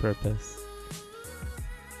united purpose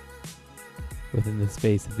within the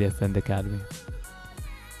space of the Ascend Academy.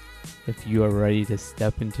 If you are ready to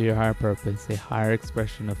step into your higher purpose, a higher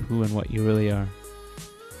expression of who and what you really are,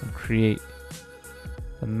 and create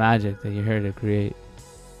the magic that you're here to create,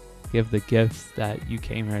 give the gifts that you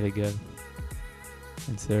came here to give,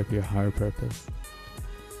 and serve your higher purpose,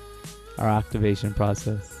 our activation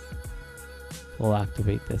process will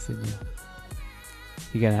activate this in you.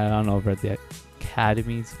 You can head on over to the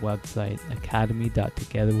Academy's website,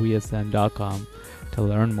 academy.togetherweascend.com, to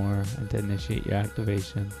learn more and to initiate your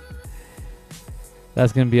activation.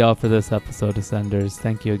 That's going to be all for this episode, Ascenders.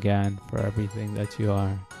 Thank you again for everything that you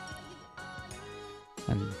are.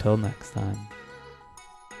 And until next time,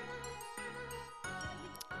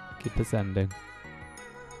 keep ascending.